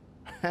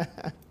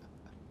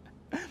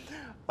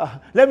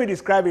 Let me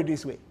describe it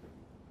this way.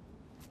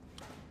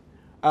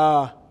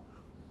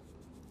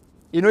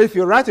 If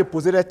you write a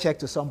positive check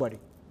to somebody,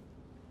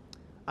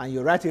 and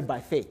you write it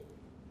by faith,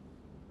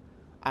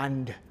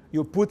 and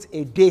you put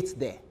a date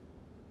there,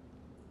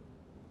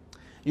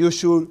 you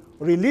should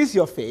release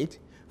your faith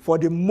for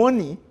the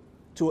money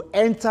to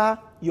enter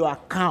your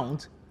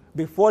account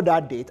before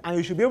that date, and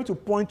you should be able to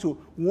point to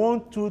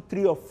 1, 2,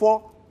 3, or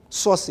 4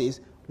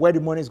 sources where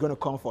the money is going to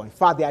come from. In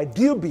fact, the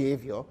ideal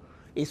behavior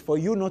is for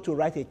you not to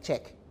write a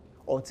check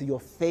until your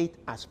faith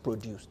has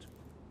produced.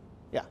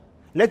 Yeah.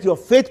 Let your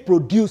faith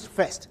produce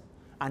first,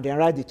 and then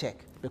write the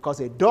check, because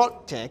a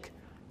dot check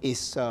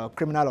is a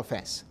criminal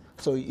offense.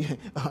 So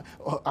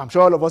I'm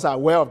sure all of us are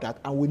aware of that,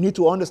 and we need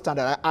to understand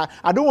that.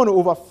 I don't want to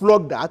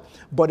overflog that,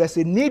 but there's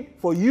a need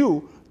for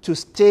you to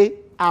stay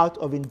out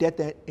of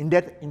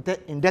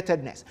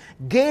indebtedness.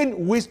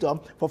 Gain wisdom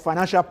for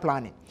financial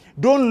planning.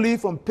 Don't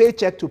live from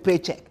paycheck to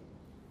paycheck.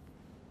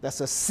 There's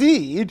a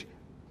seed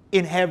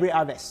in every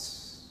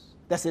harvest.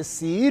 There's a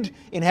seed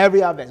in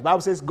every harvest. The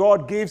Bible says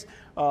God gives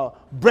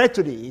bread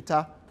to the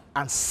eater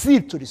and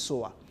seed to the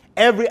sower.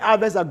 Every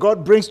harvest that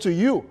God brings to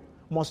you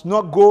must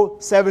not go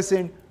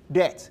servicing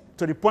debt,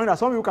 to the point that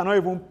some people cannot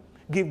even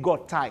give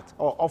God tithe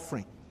or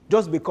offering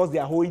just because they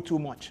are owing too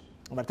much.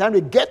 And by the time they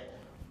get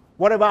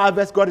whatever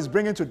harvest God is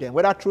bringing to them,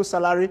 whether through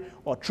salary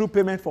or through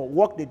payment for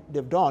work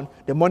they've done,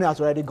 the money has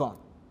already gone.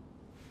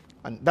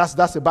 And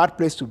that's a bad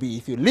place to be.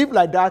 If you live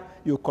like that,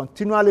 you'll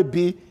continually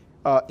be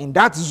in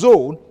that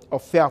zone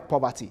of fear of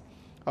poverty.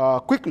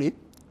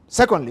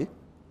 Secondly,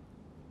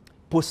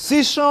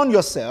 position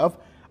yourself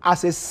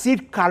as a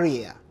seed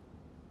carrier.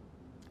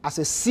 As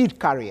a seed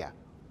carrier.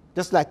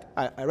 Just like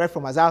I read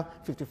from Isaiah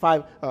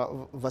 55,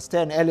 verse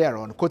 10 earlier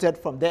on, quoted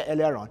from there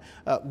earlier on.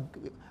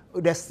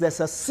 There's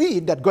a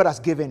seed that God has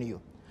given you.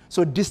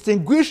 So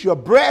distinguish your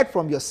bread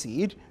from your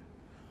seed.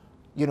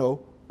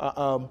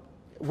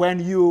 When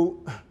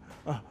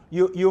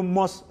you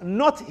must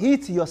not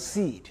eat your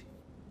seed.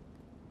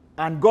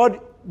 And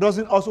God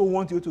doesn't also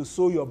want you to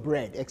sow your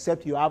bread,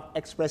 except you have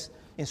express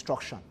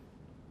instruction.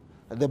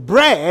 The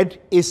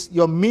bread is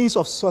your means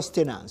of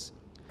sustenance.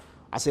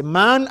 As a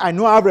man, I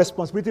know I have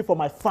responsibility for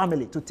my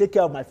family, to take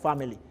care of my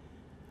family.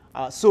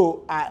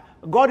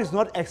 God is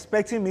not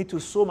expecting me to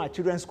sow my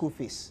children's school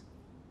fees.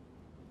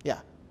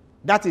 Yeah.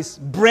 That is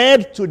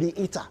bread to the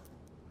eater.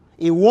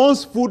 He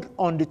wants food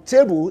on the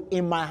table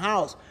in my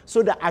house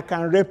so that I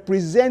can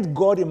represent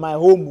God in my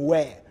home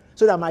well.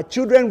 So that my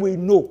children will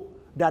know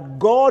that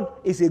God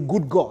is a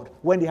good God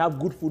when they have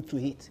good food to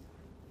eat.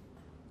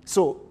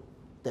 So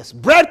there's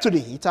bread to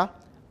the eater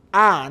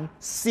and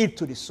seed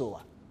to the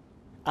sower.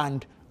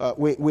 And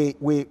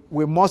we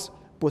must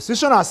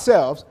position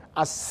ourselves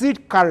as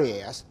seed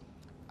carriers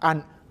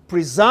and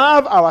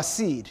preserve our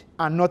seed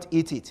and not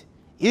eat it.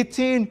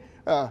 Eating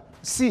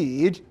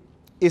seed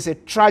is a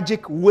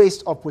tragic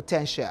waste of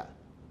potential.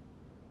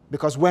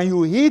 Because when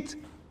you eat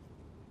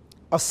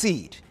a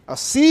seed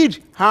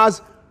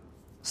has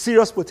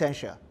serious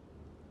potential.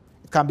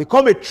 It can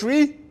become a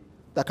tree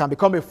that can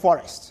become a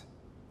forest.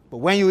 But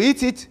when you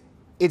eat it,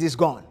 it is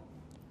gone.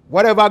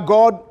 Whatever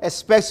God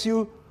expects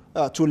you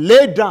to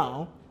lay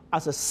down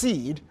as a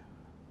seed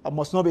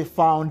must not be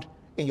found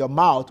in your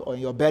mouth or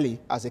in your belly,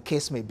 as the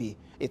case may be.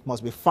 It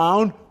must be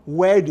found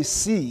where the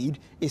seed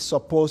is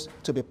supposed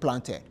to be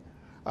planted.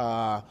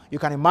 You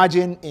can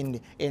imagine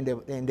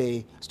in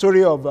the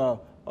story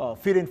of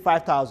feeding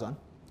 5,000,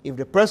 if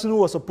the person who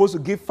was supposed to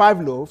give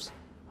 5 loaves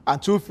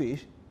and 2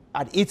 fish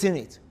had eaten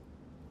it,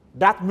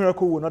 that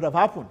miracle would not have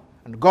happened.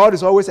 And God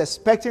is always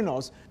expecting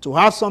us to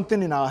have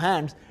something in our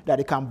hands that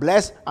He can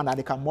bless and that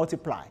He can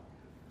multiply.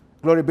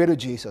 Glory be to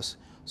Jesus.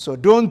 So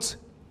don't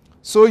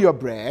sow your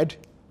bread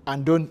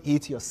and don't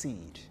eat your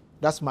seed.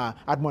 That's my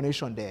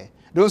admonition there.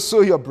 Don't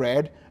sow your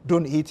bread,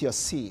 don't eat your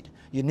seed.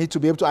 You need to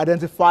be able to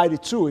identify the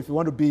two if you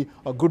want to be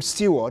a good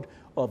steward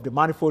of the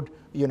manifold,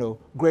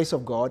 grace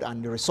of God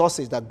and the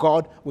resources that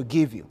God will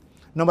give you.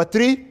 Number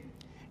 3,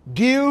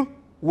 deal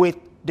with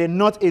the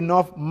not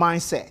enough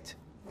mindset.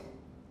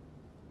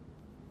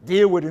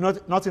 Deal with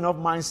the not enough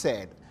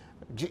mindset.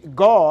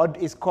 God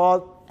is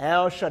called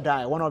El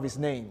Shaddai, one of His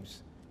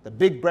names. The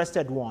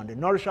big-breasted one, the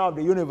nourisher of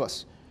the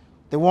universe.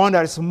 The one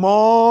that is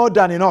more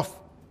than enough.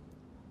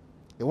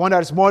 The one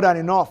that is more than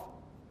enough.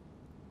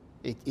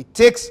 It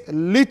takes a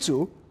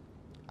little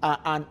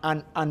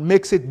and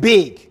makes it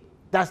big.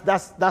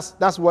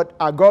 That's what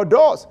our God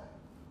does.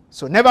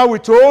 So never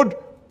withhold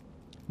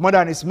more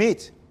than is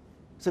meet,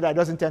 so that it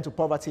doesn't turn to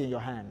poverty in your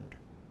hand.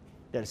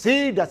 There's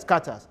seed that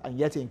scatters and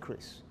yet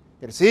increase.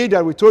 There's seed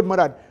that withhold more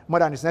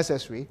than is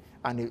necessary,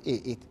 and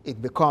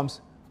it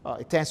becomes,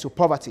 it turns to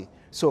poverty.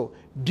 So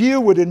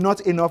deal with the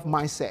not enough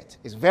mindset.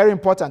 It's very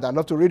important. I'd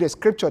love to read a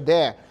scripture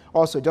there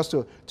also just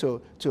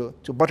to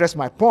buttress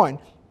my point.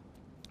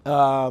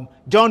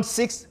 John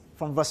 6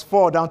 from verse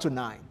 4 down to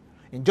 9.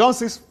 In John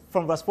 6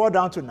 from verse 4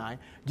 down to 9,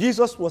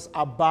 Jesus was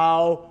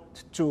about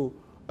to,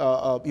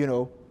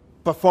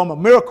 perform a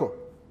miracle.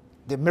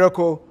 The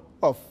miracle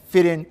of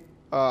feeding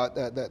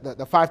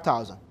the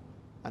 5,000.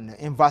 And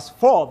in verse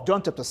 4 of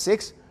John chapter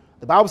 6,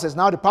 the Bible says,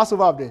 now the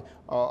Passover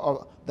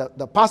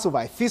the Passover,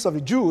 a feast of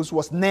the Jews,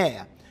 was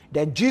near.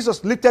 Then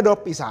Jesus lifted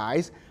up his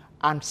eyes,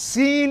 and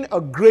seeing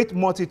a great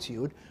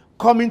multitude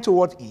coming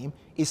toward him,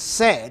 he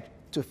said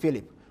to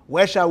Philip,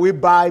 where shall we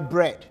buy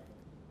bread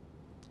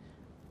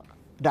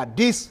that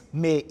this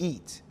may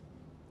eat?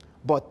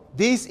 But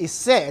this is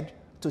said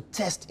to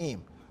test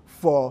him,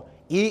 for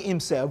he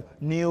himself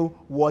knew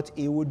what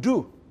he would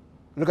do.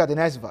 Look at the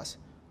next verse.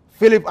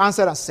 Philip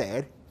answered and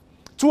said,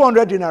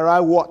 200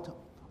 denarii worth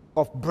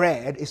of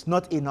bread is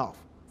not enough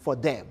for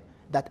them,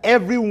 that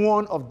every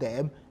one of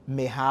them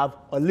may have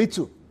a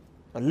little.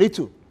 A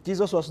little.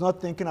 Jesus was not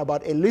thinking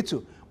about a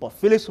little, but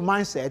Philip's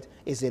mindset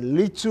is a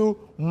little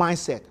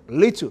mindset.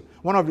 Little.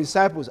 One of the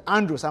disciples,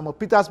 Andrew, Simon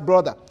Peter's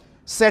brother,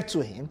 said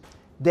to him,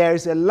 there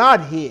is a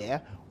lad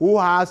here who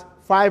has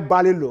 5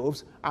 barley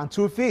loaves and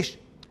 2 fish,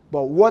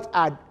 but what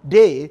are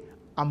they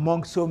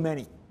among so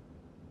many?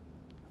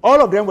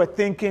 All of them were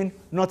thinking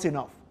not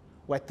enough.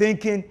 Were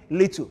thinking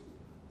little.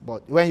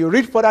 But when you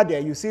read further there,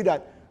 you see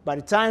that by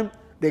the time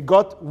they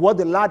got what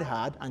the lad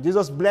had, and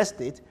Jesus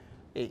blessed it,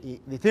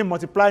 the thing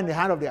multiplied in the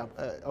hand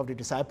of the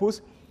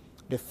disciples.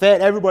 They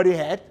fed everybody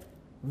had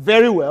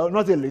very well,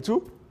 not a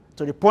little,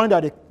 to the point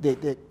that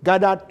they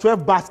gathered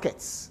 12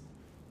 baskets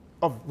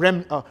of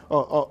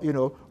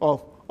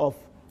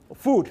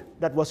food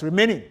that was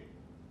remaining.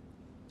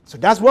 So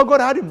that's what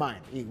God had in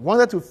mind. He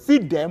wanted to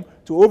feed them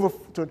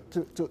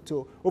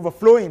to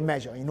overflowing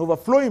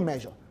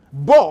measure.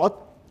 But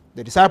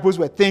the disciples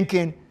were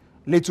thinking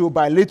little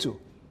by little.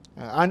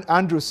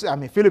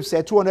 Philip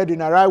said 200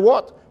 denarii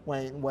what?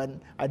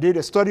 When I did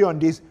a study on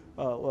this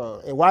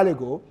a while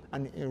ago,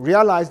 and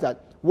realized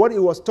that what he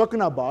was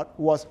talking about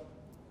was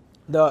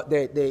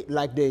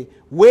the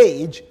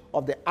wage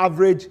of the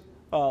average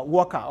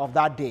worker of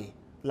that day,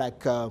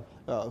 like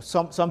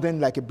something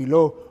like a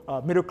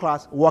below middle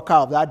class worker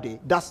of that day.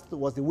 That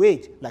was the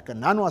wage, like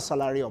an annual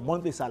salary or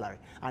monthly salary.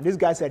 And this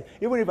guy said,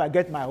 even if I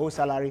get my whole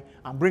salary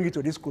and bring it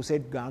to this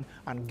crusade ground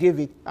and give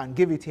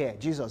it here,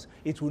 Jesus,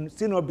 it will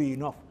still not be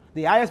enough.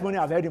 The highest money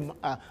I've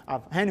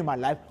earned in my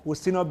life will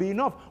still not be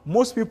enough.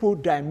 Most people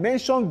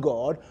dimension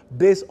God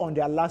based on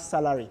their last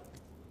salary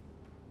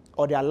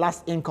or their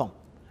last income.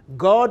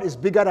 God is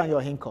bigger than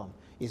your income.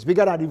 It's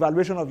bigger than the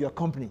valuation of your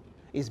company.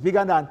 It's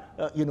bigger than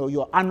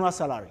your annual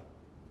salary.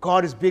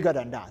 God is bigger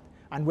than that.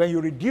 And when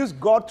you reduce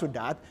God to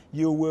that,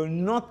 you will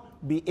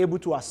not be able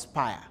to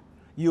aspire.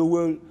 You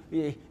will,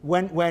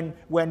 when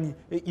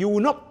you will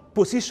not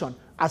position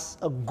as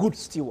a good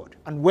steward.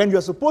 And when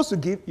you're supposed to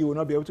give, you will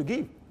not be able to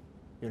give.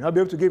 You'll not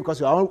be able to give because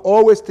you're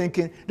always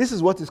thinking, this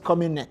is what is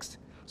coming next.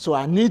 So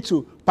I need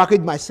to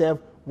package myself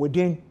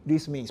within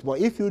these means. But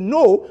if you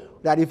know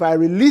that if I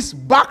release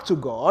back to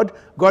God,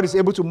 God is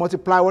able to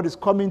multiply what is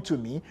coming to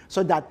me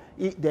so that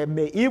there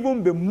may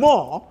even be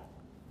more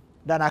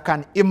than I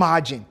can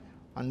imagine.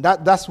 And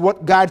that's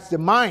what guides the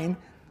mind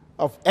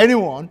of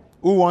anyone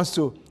who wants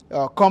to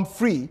come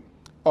free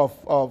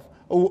who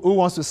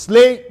wants to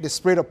slay the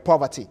spirit of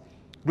poverty.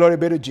 Glory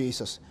be to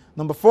Jesus.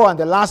 Number 4, and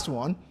the last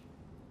one,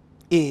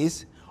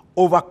 is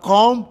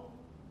overcome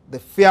the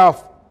fear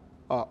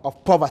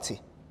of poverty.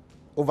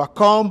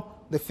 Overcome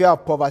the fear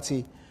of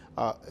poverty.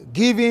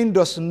 Giving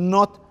does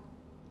not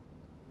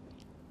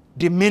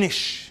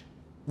diminish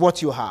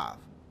what you have.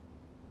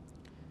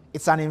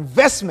 It's an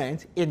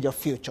investment in your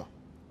future.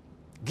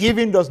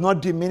 Giving does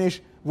not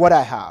diminish what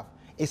I have.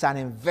 It's an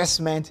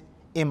investment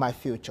in my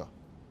future.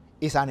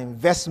 It's an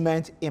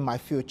investment in my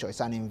future. It's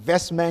an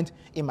investment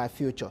in my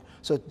future.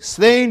 So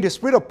slaying the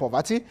spirit of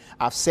poverty,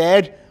 I've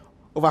said,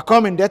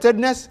 overcome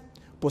indebtedness,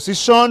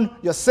 position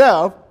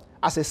yourself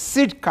as a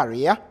seed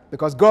carrier,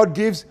 because God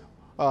gives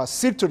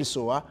seed to the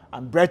sower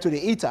and bread to the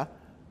eater,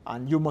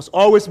 and you must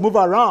always move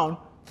around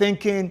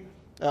thinking,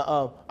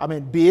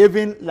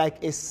 behaving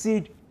like a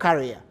seed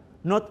carrier,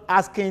 not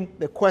asking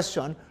the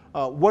question,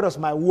 what does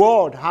my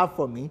word have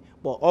for me,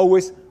 but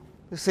always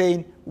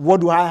saying,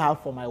 what do I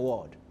have for my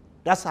word?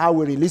 That's how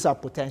we release our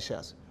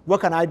potentials. How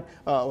can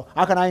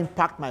I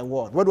impact my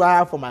word? What do I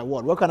have for my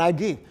word? What can I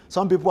give?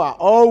 Some people are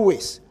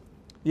always,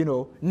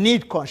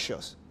 need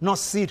conscious, not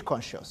seed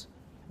conscious.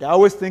 They're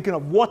always thinking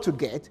of what to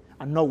get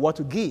and not what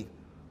to give.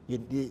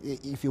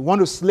 If you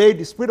want to slay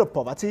the spirit of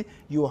poverty,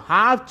 you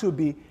have to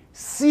be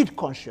seed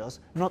conscious,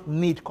 not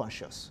need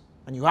conscious.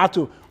 And you have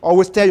to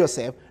always tell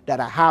yourself that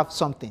I have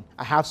something.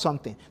 I have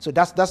something. So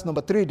that's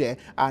number 3 there.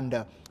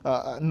 And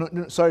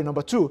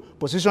number 2,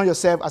 position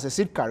yourself as a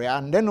seed carrier.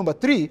 And then number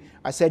 3,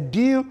 I said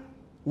deal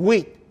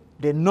with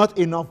the not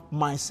enough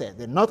mindset.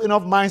 The not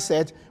enough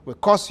mindset will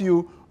cause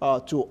you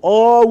to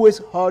always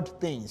hoard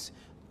things,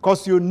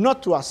 cause you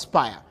not to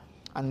aspire.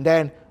 And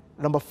then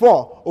number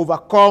 4,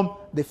 overcome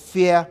the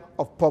fear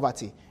of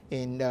poverty.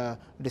 In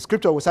the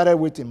scripture we started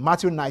with in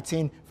Matthew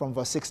 19 from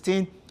verse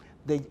 16,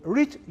 the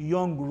rich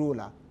young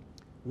ruler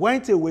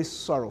went away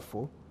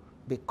sorrowful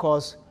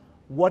because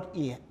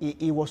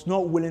he was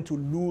not willing to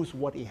lose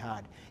what he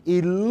had.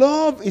 He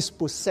loved his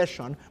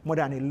possession more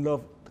than he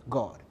loved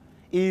God.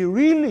 He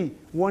really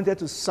wanted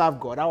to serve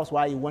God. That was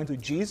why he went to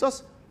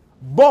Jesus.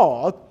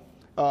 But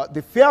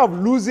the fear of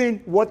losing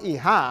what he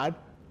had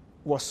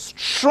was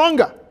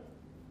stronger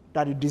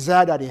than the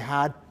desire that he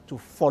had to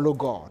follow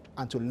God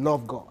and to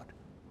love God.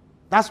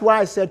 That's why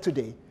I said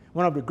today,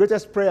 one of the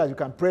greatest prayers you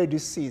can pray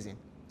this season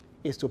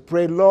is to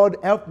pray, Lord,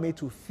 help me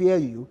to fear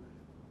you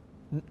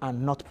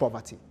and not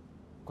poverty.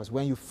 Because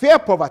when you fear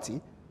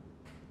poverty,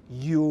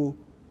 you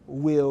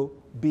will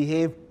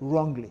behave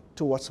wrongly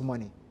towards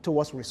money,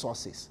 towards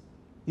resources.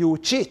 You will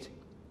cheat.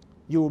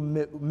 You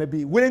may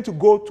be willing to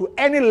go to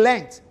any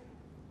length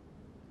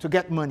to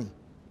get money.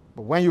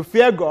 But when you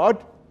fear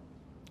God,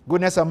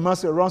 goodness and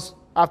mercy runs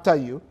after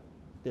you.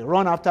 They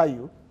run after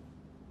you.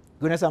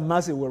 Goodness and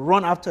mercy will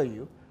run after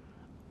you.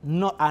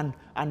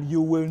 And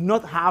you will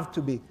not have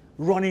to be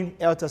running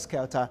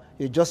helter-skelter.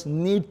 You just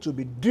need to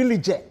be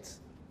diligent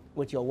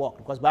with your work.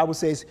 Because the Bible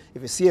says,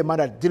 if you see a man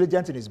that is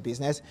diligent in his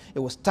business, he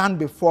will stand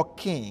before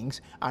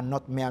kings and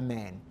not mere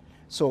men.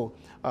 So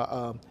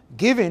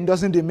giving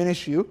doesn't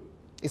diminish you.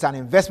 It's an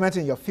investment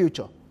in your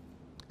future.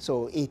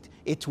 So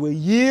it will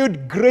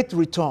yield great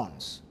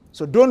returns.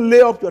 So don't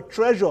lay up your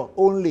treasure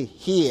only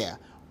here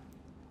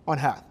on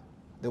earth.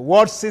 The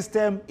world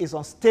system is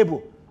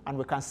unstable, and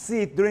we can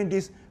see it during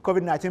this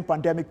COVID-19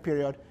 pandemic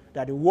period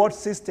that the world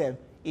system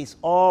is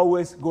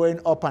always going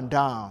up and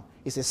down.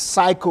 It's a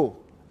cycle.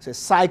 It's a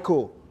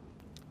cycle.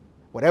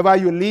 Whatever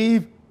you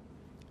leave,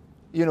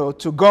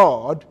 to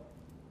God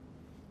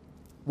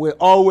will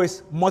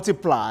always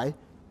multiply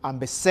and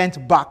be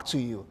sent back to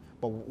you.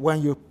 But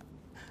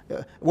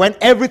when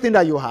everything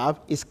that you have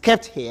is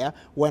kept here,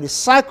 when the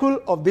cycle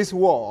of this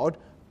world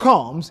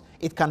comes,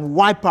 it can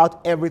wipe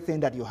out everything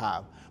that you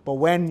have. But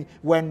when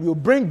you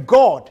bring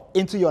God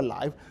into your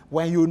life,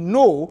 when you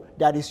know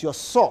that is your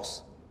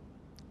source,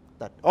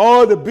 that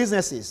all the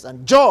businesses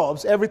and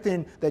jobs,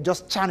 everything, they're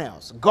just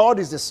channels. God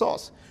is the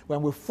source.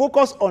 When we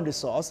focus on the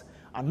source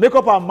and make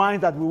up our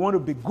mind that we want to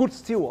be good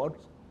steward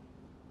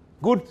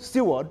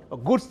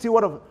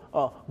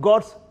of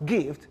God's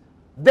gift,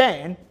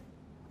 then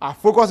our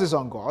focus is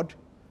on God,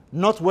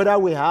 not whether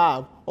we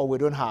have or we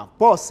don't have.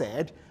 Paul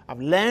said,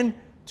 I've learned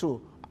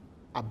to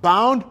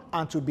abound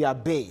and to be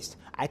abased.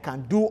 I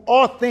can do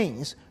all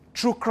things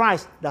through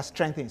Christ that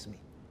strengthens me.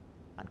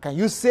 And can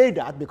you say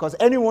that? Because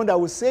anyone that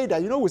will say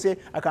that, will say,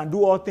 I can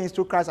do all things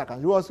through Christ, I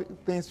can do all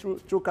things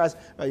through Christ,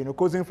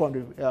 quoting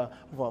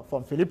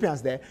from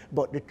Philippians there.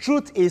 But the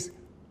truth is,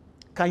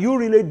 can you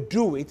really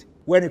do it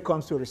when it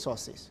comes to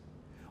resources?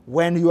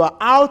 When you are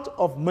out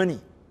of money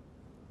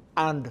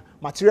and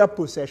material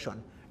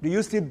possession, do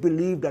you still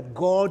believe that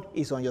God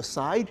is on your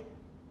side?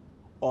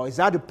 Or is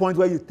that the point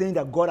where you think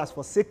that God has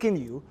forsaken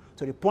you,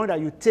 to the point that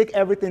you take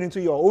everything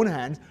into your own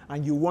hands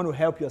and you want to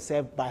help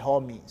yourself by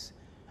all means?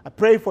 I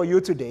pray for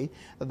you today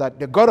that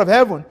the God of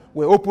heaven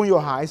will open your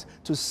eyes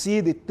to see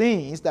the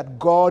things that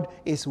God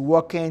is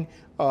working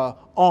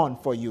on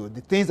for you,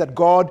 the things that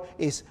God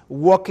is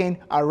working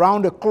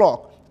around the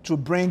clock to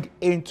bring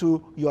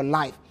into your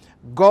life.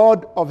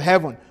 God of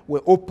heaven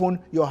will open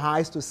your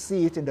eyes to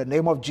see it in the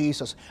name of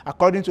Jesus.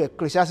 According to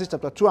Ecclesiastes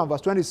chapter 2 and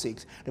verse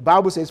 26, the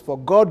Bible says, for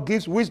God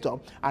gives wisdom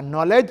and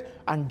knowledge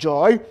and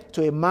joy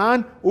to a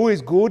man who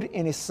is good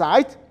in his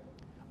sight,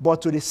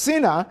 but to the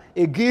sinner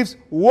he gives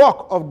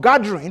work of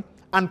gathering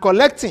and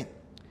collecting,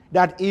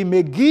 that he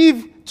may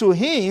give to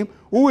him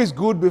who is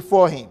good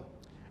before him.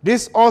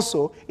 This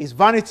also is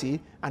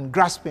vanity and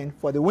grasping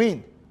for the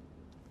wind.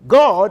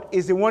 God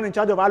is the one in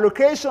charge of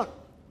allocation.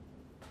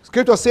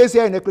 Scripture says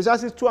here in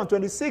Ecclesiastes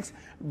 2:26,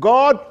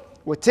 God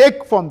will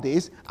take from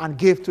this and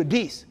give to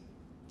this.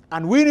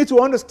 And we need to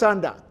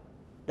understand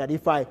that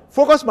if I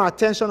focus my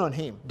attention on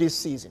him this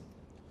season,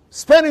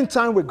 spending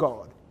time with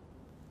God,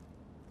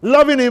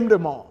 loving him the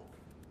more,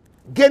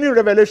 gaining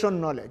revelation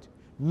knowledge,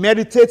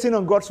 meditating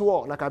on God's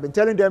word, like I've been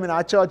telling them in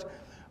our church,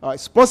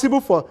 it's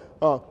possible for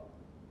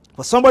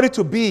somebody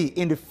to be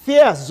in the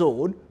fear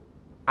zone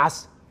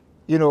as,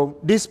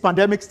 this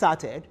pandemic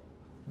started.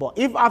 But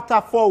if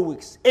after 4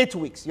 weeks, 8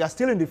 weeks, you are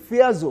still in the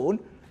fear zone,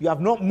 you have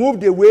not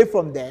moved away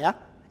from there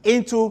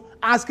into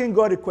asking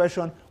God the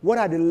question, what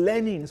are the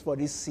learnings for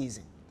this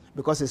season?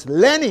 Because it's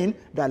learning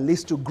that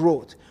leads to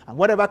growth. And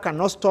whatever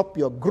cannot stop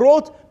your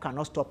growth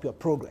cannot stop your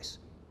progress.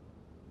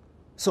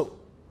 So,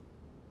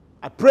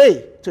 I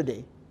pray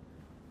today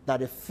that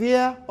the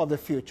fear of the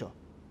future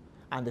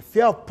and the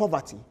fear of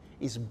poverty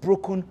is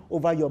broken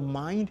over your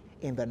mind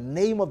in the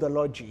name of the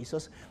Lord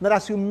Jesus. That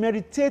as you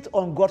meditate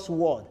on God's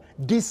word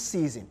this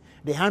season,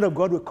 the hand of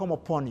God will come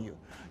upon you.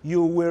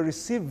 You will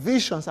receive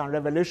visions and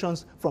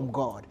revelations from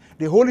God.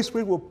 The Holy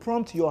Spirit will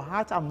prompt your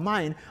heart and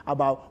mind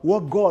about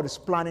what God is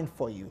planning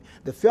for you.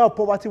 The fear of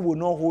poverty will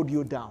not hold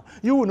you down.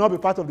 You will not be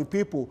part of the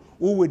people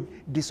who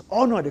would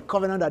dishonor the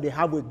covenant that they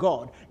have with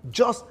God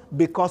just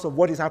because of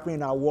what is happening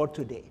in our world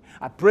today.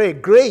 I pray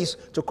grace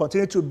to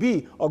continue to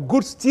be a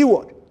good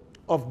steward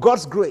of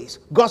God's grace,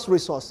 God's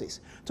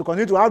resources, to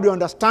continue to have the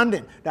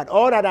understanding that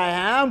all that I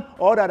am,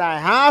 all that I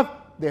have,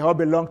 they all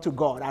belong to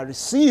God. I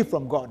receive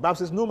from God. The Bible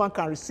says no man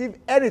can receive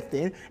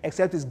anything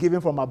except it's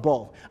given from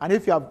above. And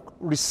if you have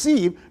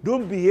received,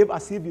 don't behave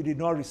as if you did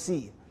not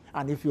receive.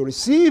 And if you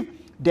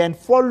receive, then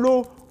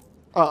follow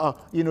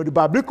the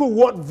biblical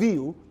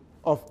worldview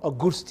of a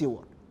good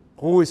steward,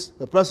 who is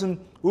the person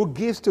who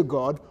gives to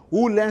God,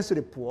 who lends to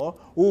the poor,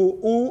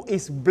 who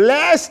is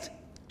blessed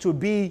to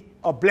be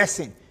a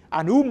blessing,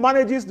 and who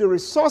manages the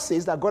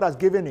resources that God has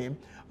given him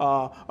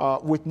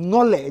with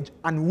knowledge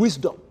and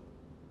wisdom.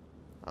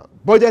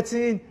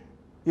 Budgeting,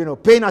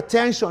 paying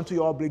attention to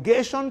your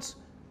obligations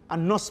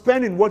and not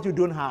spending what you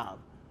don't have.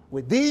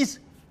 With these,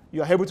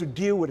 you are able to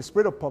deal with the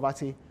spirit of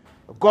poverty.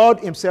 God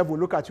himself will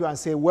look at you and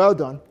say, well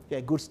done, you're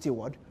a good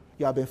steward.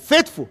 You have been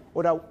faithful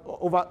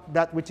over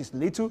that which is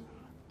little.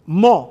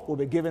 More will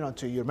be given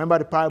unto you. Remember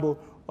the parable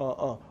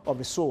of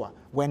the sower.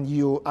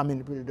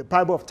 The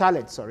parable of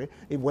talents,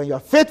 when you are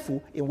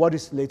faithful in what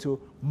is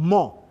little,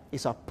 more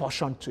is a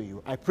portion to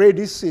you. I pray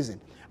this season,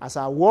 as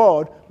our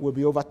world will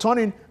be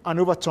overturning and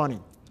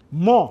overturning,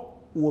 more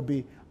will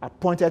be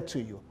appointed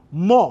to you.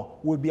 More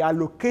will be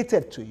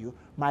allocated to you.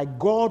 My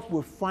God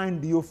will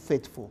find you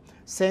faithful.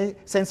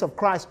 Saints of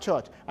Christ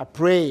Church, I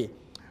pray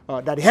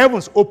that the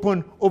heavens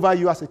open over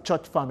you as a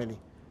church family.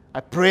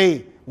 I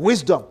pray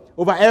wisdom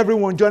over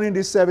everyone joining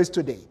this service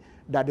today,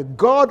 that the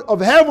God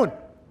of heaven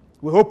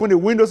will open the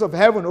windows of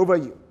heaven over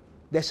you.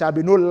 There shall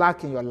be no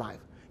lack in your life.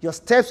 Your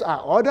steps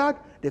are ordered.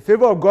 The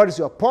favor of God is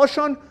your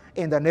portion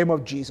in the name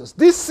of Jesus.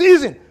 This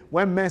season,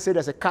 when men say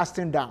there's a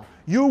casting down,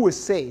 you will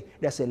say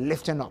there's a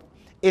lifting up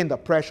in the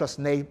precious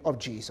name of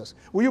Jesus.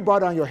 Will you bow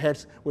down your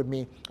heads with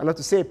me? I'd love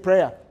to say a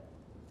prayer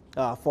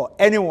for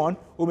anyone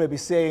who may be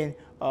saying,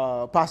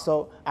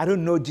 Pastor, I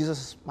don't know Jesus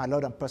as my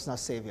Lord and personal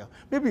Savior.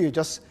 Maybe you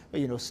just,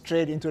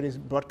 strayed into this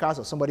broadcast,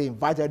 or somebody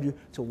invited you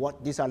to watch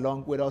this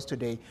along with us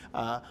today.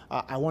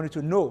 I want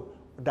you to know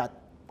that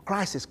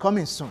Christ is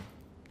coming soon.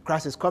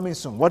 Christ is coming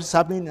soon. What is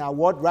happening in our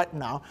world right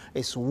now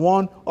is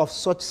one of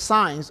such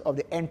signs of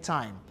the end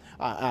time.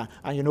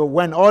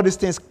 When all these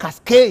things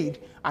cascade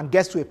and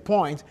gets to a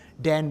point,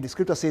 then the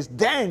scripture says,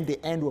 then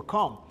the end will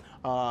come.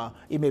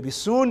 It may be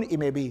soon, it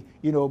may be,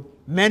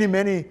 many,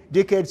 many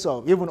decades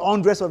or even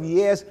hundreds of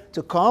years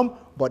to come.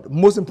 But the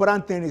most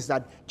important thing is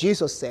that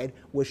Jesus said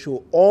we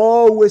should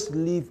always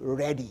live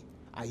ready.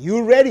 Are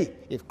you ready?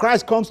 If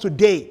Christ comes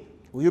today,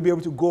 will you be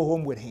able to go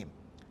home with him?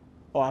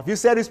 Or have you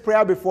said this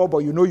prayer before, but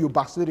you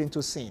backslid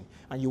into sin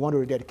and you want to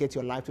rededicate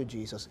your life to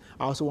Jesus?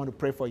 I also want to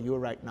pray for you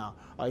right now.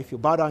 If you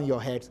bow down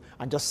your heads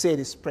and just say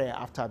this prayer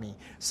after me.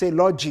 Say,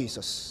 Lord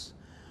Jesus,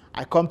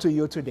 I come to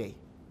you today.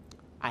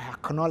 I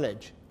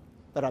acknowledge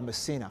that I'm a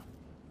sinner.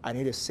 I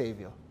need a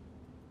Savior.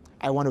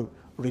 I want to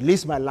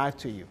release my life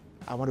to you.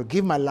 I want to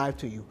give my life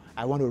to you.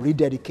 I want to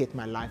rededicate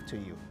my life to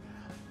you.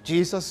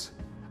 Jesus,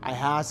 I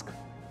ask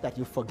that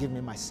you forgive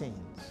me my sins.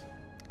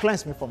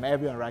 Cleanse me from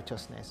every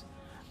unrighteousness.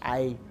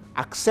 I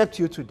accept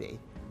you today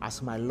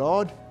as my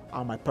Lord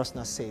and my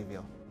personal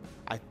Savior.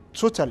 I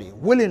totally,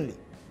 willingly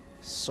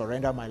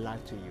surrender my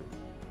life to you.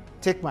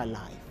 Take my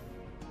life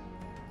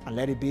and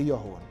let it be your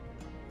own.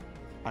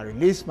 I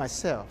release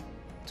myself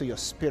to your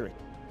Spirit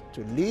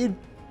to lead,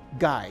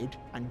 guide,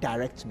 and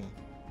direct me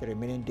the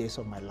remaining days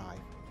of my life.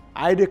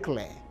 I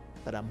declare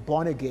that I'm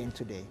born again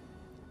today.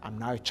 I'm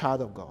now a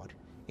child of God.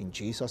 In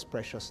Jesus'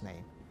 precious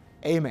name.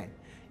 Amen.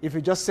 If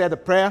you just said the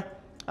prayer,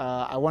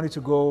 I want you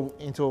to go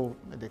into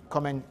the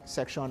comment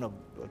section of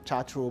the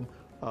chat room.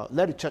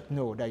 Let the church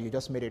know that you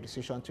just made a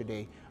decision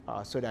today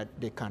so that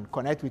they can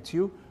connect with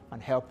you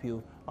and help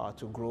you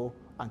to grow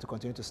and to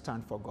continue to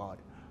stand for God.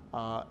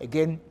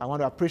 Again, I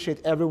want to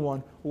appreciate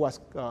everyone who has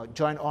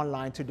joined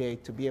online today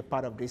to be a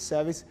part of this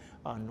service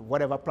on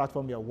whatever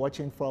platform you're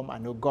watching from. I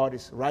know God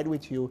is right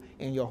with you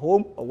in your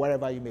home or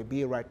wherever you may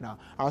be right now.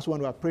 I also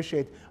want to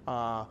appreciate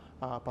Pastor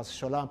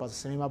Shola and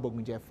Pastor Semima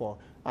Bogunje for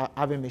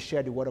having me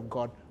share the word of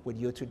God with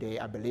you today.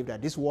 I believe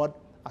that this word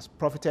has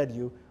profited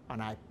you,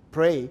 and I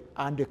pray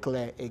and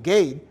declare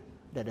again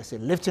that there's a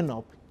lifting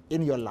up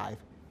in your life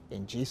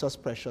in Jesus'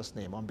 precious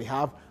name. On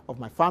behalf of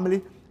my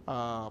family,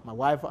 my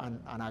wife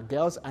and our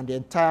girls, and the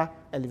entire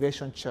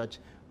Elevation Church,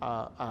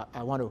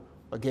 I want to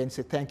again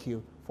say thank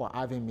you for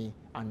having me,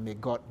 and may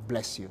God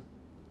bless you.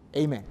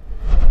 Amen.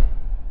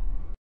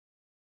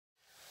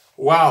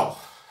 Wow.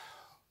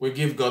 We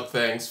give God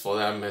thanks for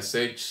that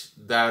message.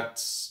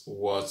 That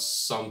was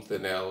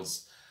something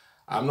else.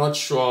 I'm not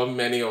sure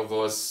many of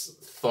us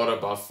thought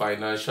about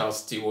financial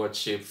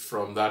stewardship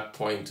from that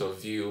point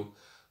of view,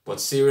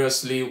 but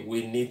seriously,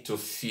 we need to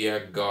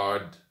fear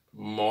God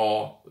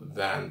more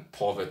than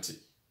poverty.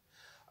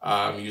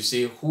 You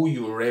see, who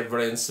you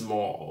reverence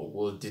more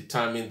will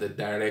determine the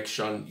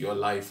direction your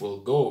life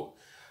will go.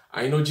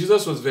 I know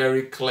Jesus was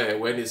very clear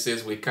when he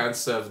says we can't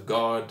serve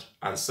God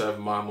and serve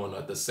Mammon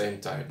at the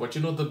same time. But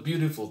you know, the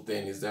beautiful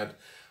thing is that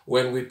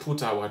when we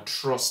put our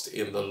trust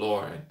in the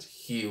Lord,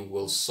 he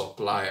will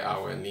supply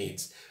our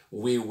needs.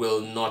 We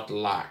will not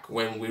lack.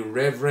 When we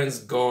reverence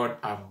God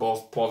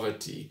above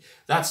poverty,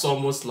 that's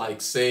almost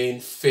like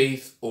saying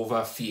faith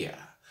over fear.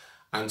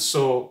 And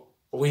so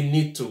we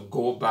need to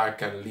go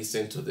back and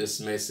listen to this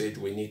message.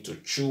 We need to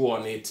chew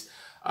on it.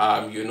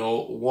 You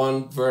know,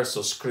 one verse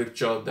of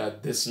scripture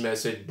that this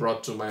message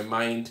brought to my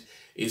mind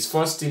is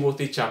 1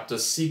 Timothy chapter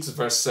 6,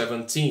 verse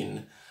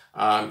 17.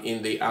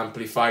 In the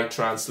Amplified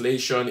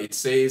translation, it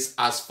says,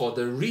 as for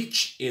the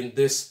rich in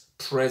this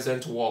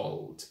present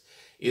world,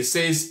 it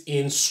says,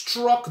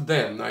 instruct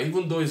them. Now,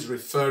 even though it's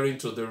referring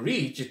to the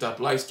rich, it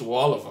applies to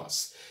all of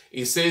us.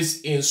 It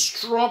says,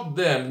 instruct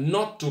them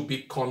not to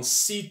be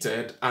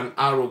conceited and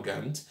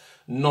arrogant,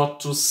 not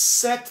to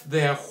set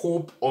their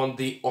hope on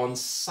the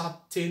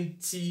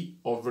uncertainty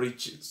of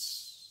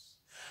riches,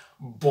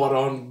 but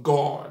on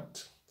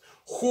God,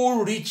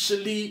 who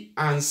richly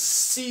and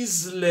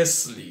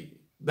ceaselessly,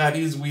 that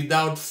is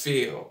without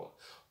fail,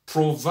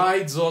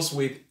 provides us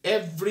with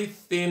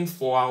everything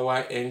for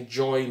our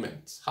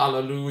enjoyment.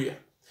 Hallelujah.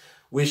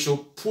 We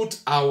should put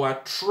our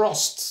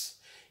trust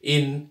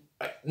in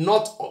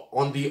not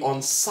on the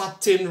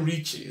uncertain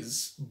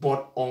riches,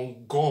 but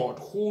on God,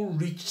 who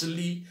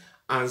richly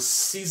and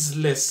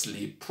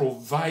ceaselessly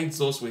provides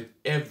us with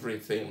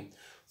everything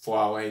for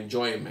our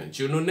enjoyment.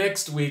 You know,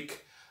 next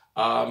week,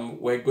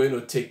 we're going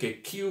to take a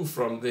cue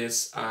from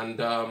this, and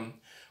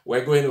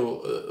we're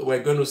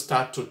going to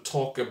start to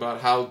talk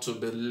about how to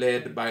be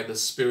led by the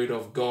Spirit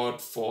of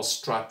God for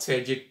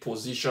strategic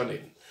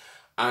positioning.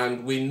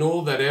 And we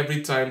know that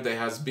every time there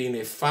has been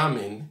a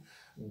famine,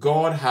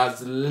 God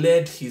has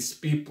led his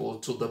people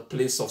to the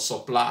place of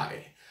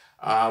supply.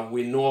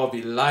 We know of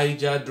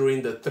Elijah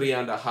during the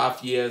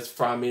 3.5 years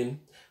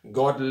famine.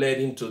 God led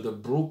him to the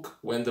brook.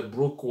 When the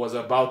brook was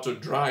about to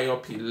dry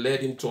up, he led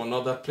him to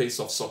another place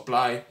of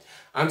supply.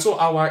 And so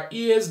our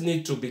ears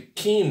need to be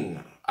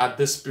keen at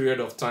this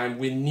period of time.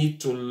 We need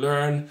to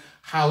learn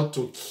how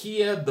to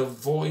hear the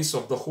voice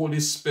of the Holy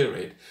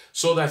Spirit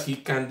so that he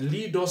can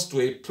lead us to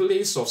a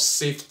place of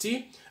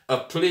safety, a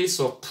place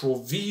of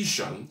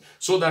provision,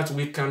 so that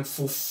we can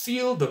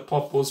fulfill the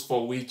purpose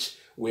for which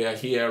we are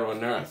here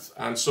on earth.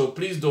 And so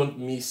please don't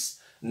miss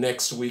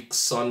next week,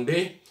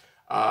 Sunday.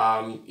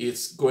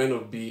 It's going to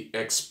be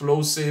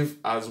explosive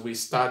as we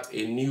start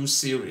a new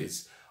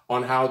series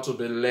on how to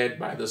be led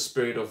by the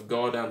Spirit of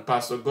God. And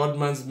Pastor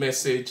Godman's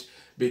message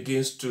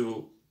begins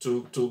to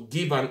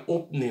give an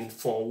opening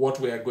for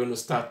what we are going to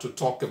start to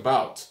talk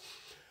about.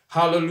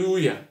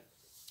 Hallelujah.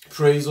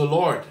 Praise the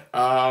Lord.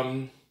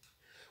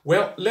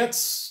 Well,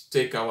 let's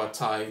take our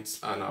tithes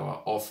and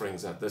our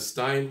offerings at this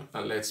time,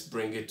 and let's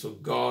bring it to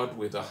God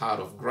with a heart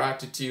of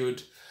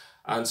gratitude.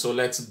 And so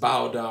let's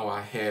bow down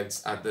our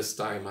heads at this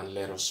time and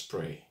let us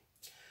pray.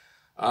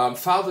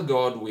 Father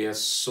God, we are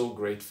so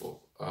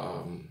grateful.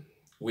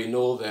 We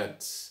know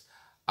that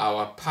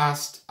our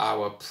past,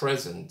 our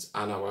present,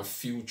 and our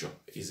future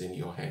is in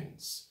your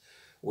hands.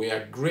 We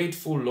are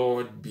grateful,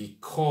 Lord,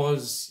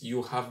 because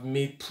you have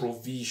made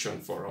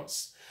provision for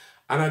us.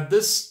 And at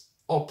this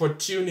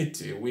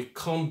opportunity, we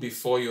come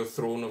before your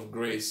throne of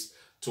grace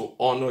to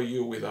honor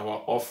you with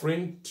our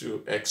offering,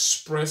 to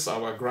express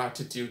our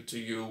gratitude to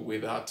you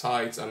with our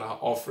tithes and our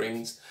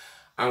offerings.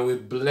 And we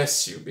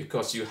bless you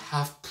because you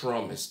have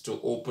promised to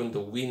open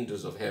the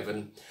windows of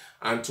heaven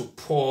and to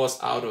pour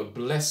us out a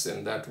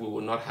blessing that we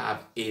will not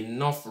have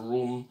enough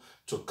room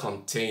to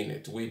contain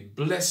it. We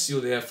bless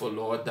you therefore,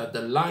 Lord, that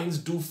the lines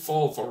do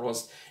fall for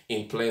us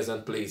in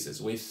pleasant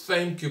places. We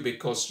thank you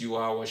because you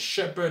are our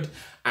shepherd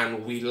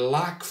and we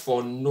lack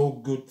for no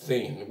good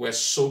thing. We're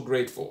so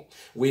grateful.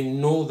 We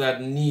know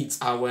that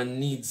our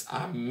needs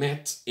are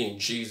met in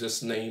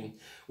Jesus' name.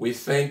 We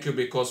thank you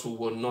because we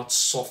will not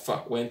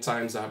suffer when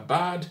times are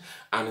bad,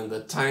 and in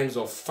the times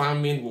of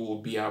famine, we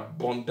will be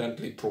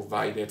abundantly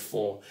provided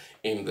for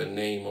in the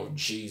name of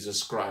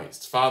Jesus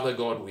Christ. Father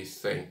God, we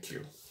thank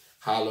you.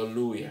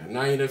 Hallelujah.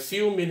 Now, in a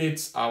few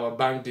minutes, our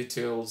bank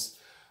details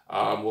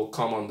will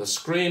come on the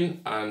screen,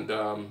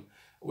 and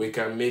we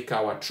can make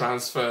our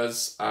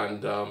transfers.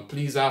 And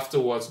please,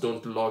 afterwards,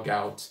 don't log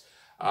out.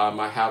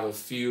 I have a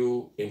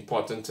few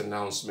important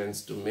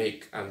announcements to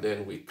make, and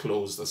then we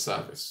close the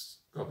service.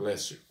 God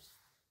bless you.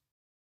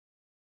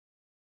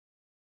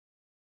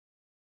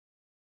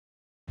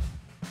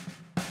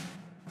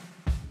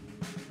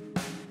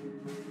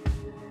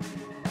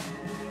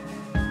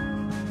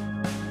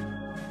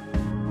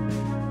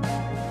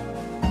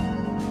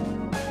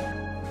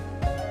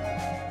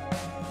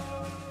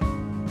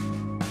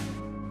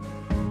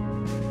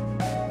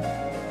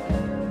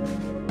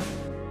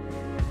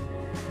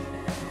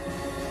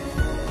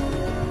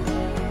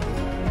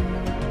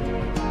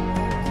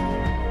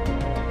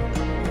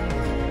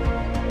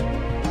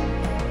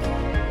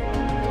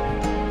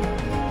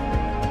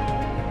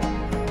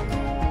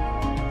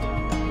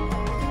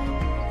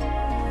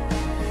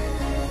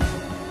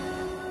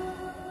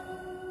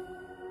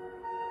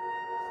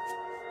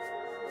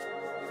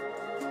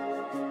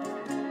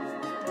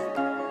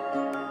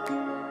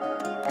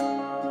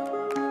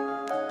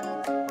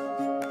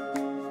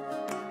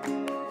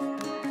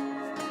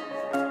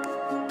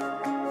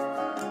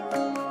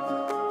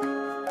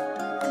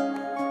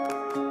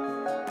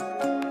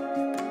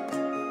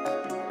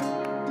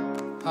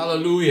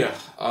 Hallelujah.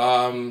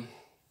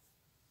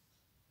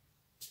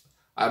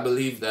 I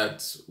believe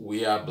that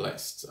we are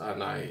blessed,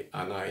 and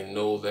I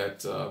know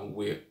that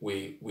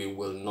we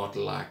will not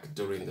lack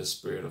during this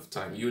period of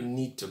time. You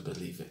need to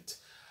believe it.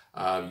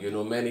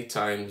 Many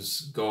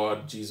times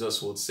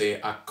Jesus would say,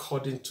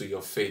 according to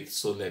your faith,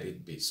 so let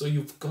it be. So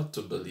you've got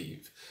to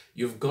believe.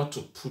 You've got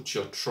to put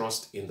your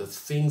trust in the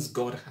things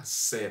God has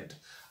said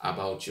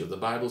about you. The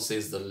Bible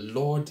says the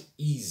Lord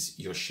is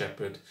your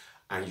shepherd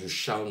and you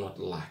shall not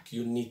lack.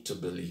 You need to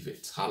believe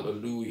it.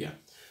 Hallelujah.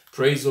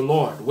 Praise the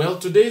Lord. Well,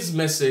 today's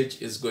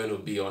message is going to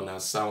be on our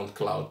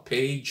SoundCloud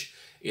page.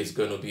 It's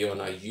going to be on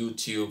our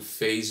YouTube,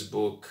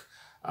 Facebook.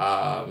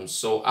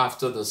 So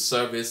after the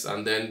service,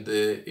 and then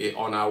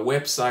on our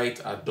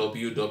website at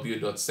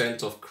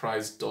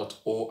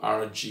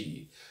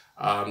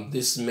www.centofchrist.org.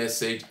 This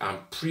message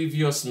and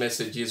previous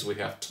messages we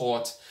have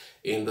taught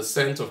in the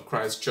Cent of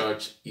Christ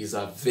Church is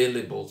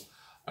available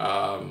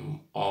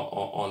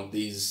on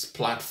these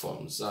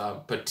platforms.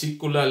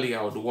 Particularly,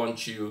 I would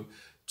want you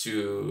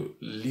to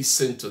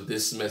listen to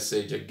this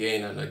message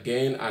again and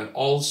again, and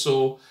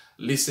also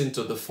listen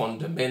to the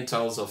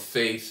fundamentals of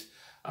faith.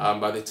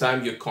 By the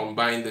time you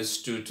combine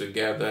these two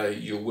together,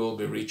 you will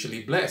be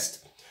richly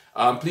blessed.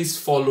 Please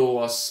follow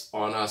us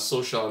on our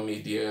social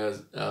media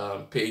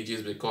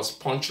pages, because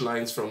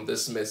punchlines from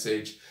this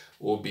message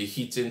will be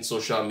hitting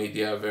social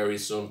media very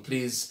soon.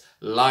 Please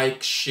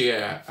like,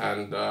 share,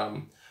 and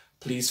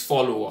please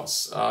follow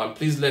us.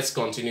 Please, let's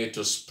continue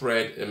to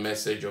spread a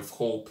message of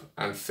hope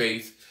and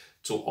faith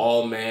to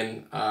all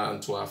men,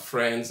 and to our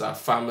friends, our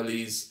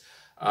families.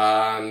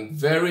 And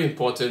very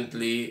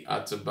importantly,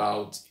 at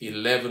about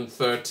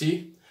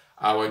 11:30,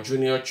 our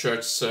junior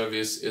church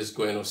service is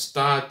going to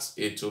start.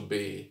 It will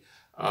be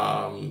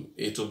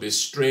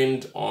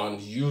streamed on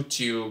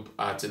YouTube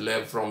at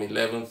from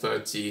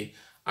 11:30,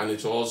 and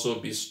it will also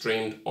be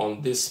streamed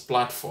on this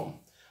platform.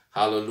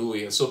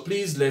 Hallelujah. So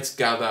please, let's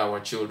gather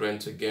our children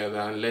together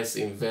and let's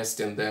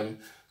invest in them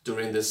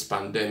during this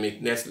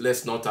pandemic.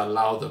 Let's not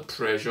allow the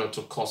pressure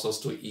to cause us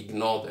to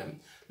ignore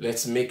them.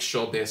 Let's make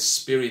sure their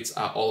spirits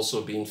are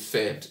also being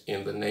fed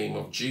in the name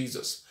of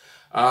Jesus.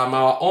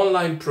 Our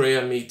online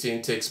prayer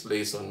meeting takes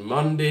place on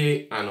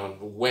Monday and on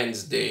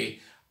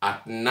Wednesday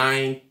at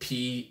 9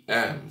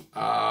 p.m.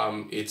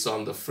 It's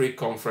on the free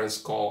conference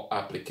call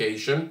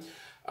application.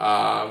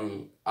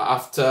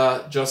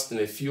 After just in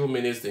a few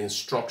minutes, the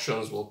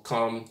instructions will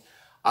come.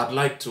 I'd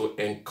like to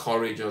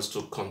encourage us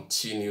to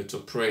continue to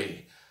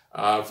pray.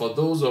 For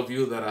those of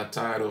you that are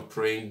tired of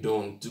praying,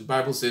 don't. The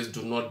Bible says,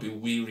 do not be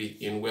weary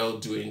in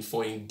well-doing,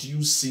 for in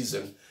due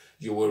season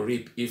you will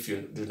reap if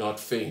you do not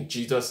faint.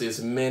 Jesus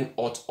says men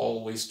ought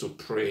always to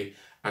pray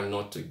and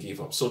not to give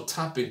up. So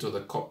tap into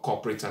the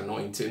corporate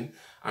anointing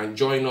and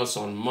join us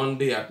on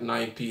Monday at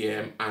 9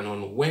 p.m. and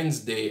on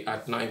Wednesday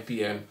at 9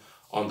 p.m.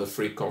 on the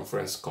free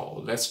conference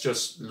call. Let's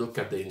just look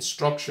at the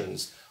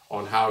instructions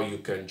on how you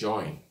can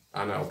join,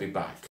 and I'll be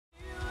back.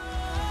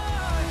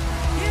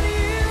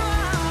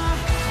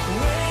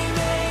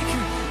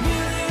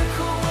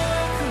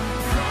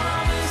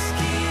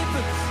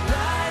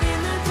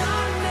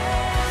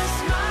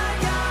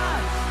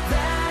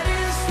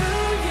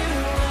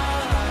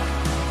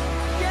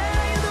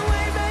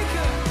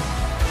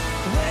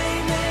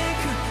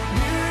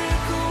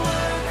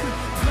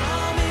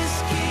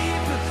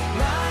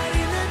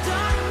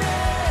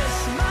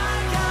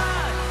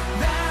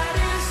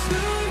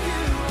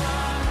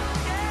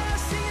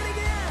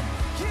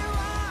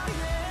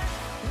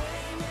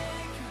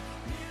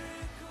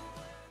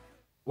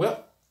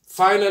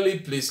 Finally,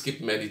 please keep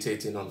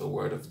meditating on the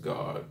Word of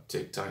God.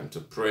 Take time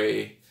to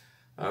pray.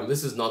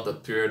 This is not the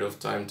period of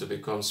time to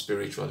become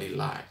spiritually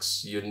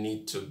lax. You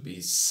need to be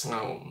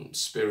sound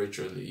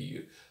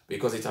spiritually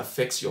because it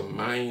affects your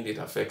mind, it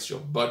affects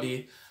your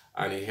body,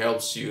 and it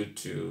helps you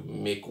to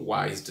make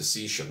wise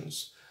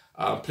decisions.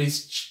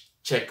 Please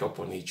check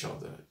up on each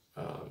other.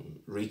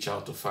 Reach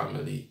out to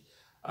family.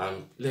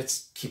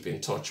 Let's keep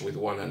in touch with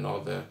one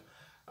another.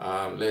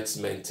 Let's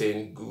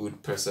maintain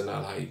good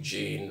personal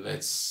hygiene.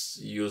 Let's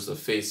use the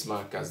face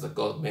mask as the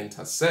Godman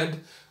has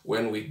said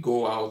when we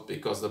go out,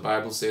 because the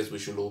Bible says we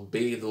should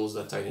obey those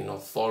that are in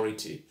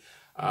authority.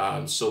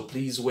 So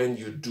please, when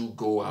you do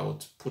go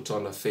out, put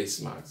on a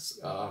face mask.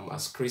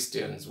 As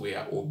Christians, we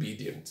are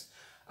obedient.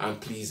 And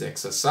please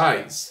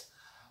exercise.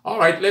 All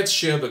right, let's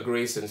share the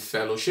grace and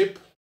fellowship.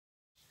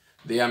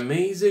 The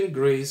amazing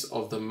grace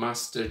of the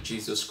Master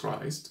Jesus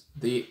Christ,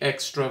 the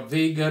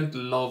extravagant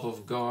love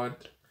of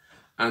God,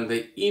 and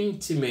the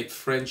intimate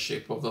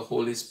friendship of the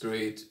Holy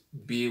Spirit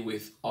be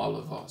with all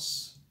of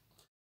us.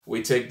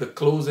 We take the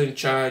closing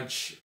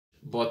charge,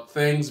 but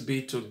thanks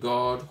be to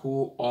God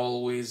who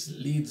always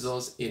leads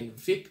us in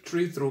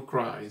victory through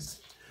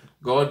Christ.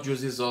 God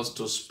uses us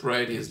to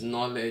spread his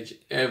knowledge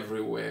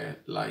everywhere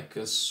like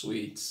a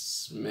sweet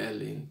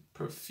smelling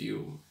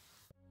perfume.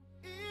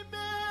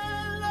 Amen.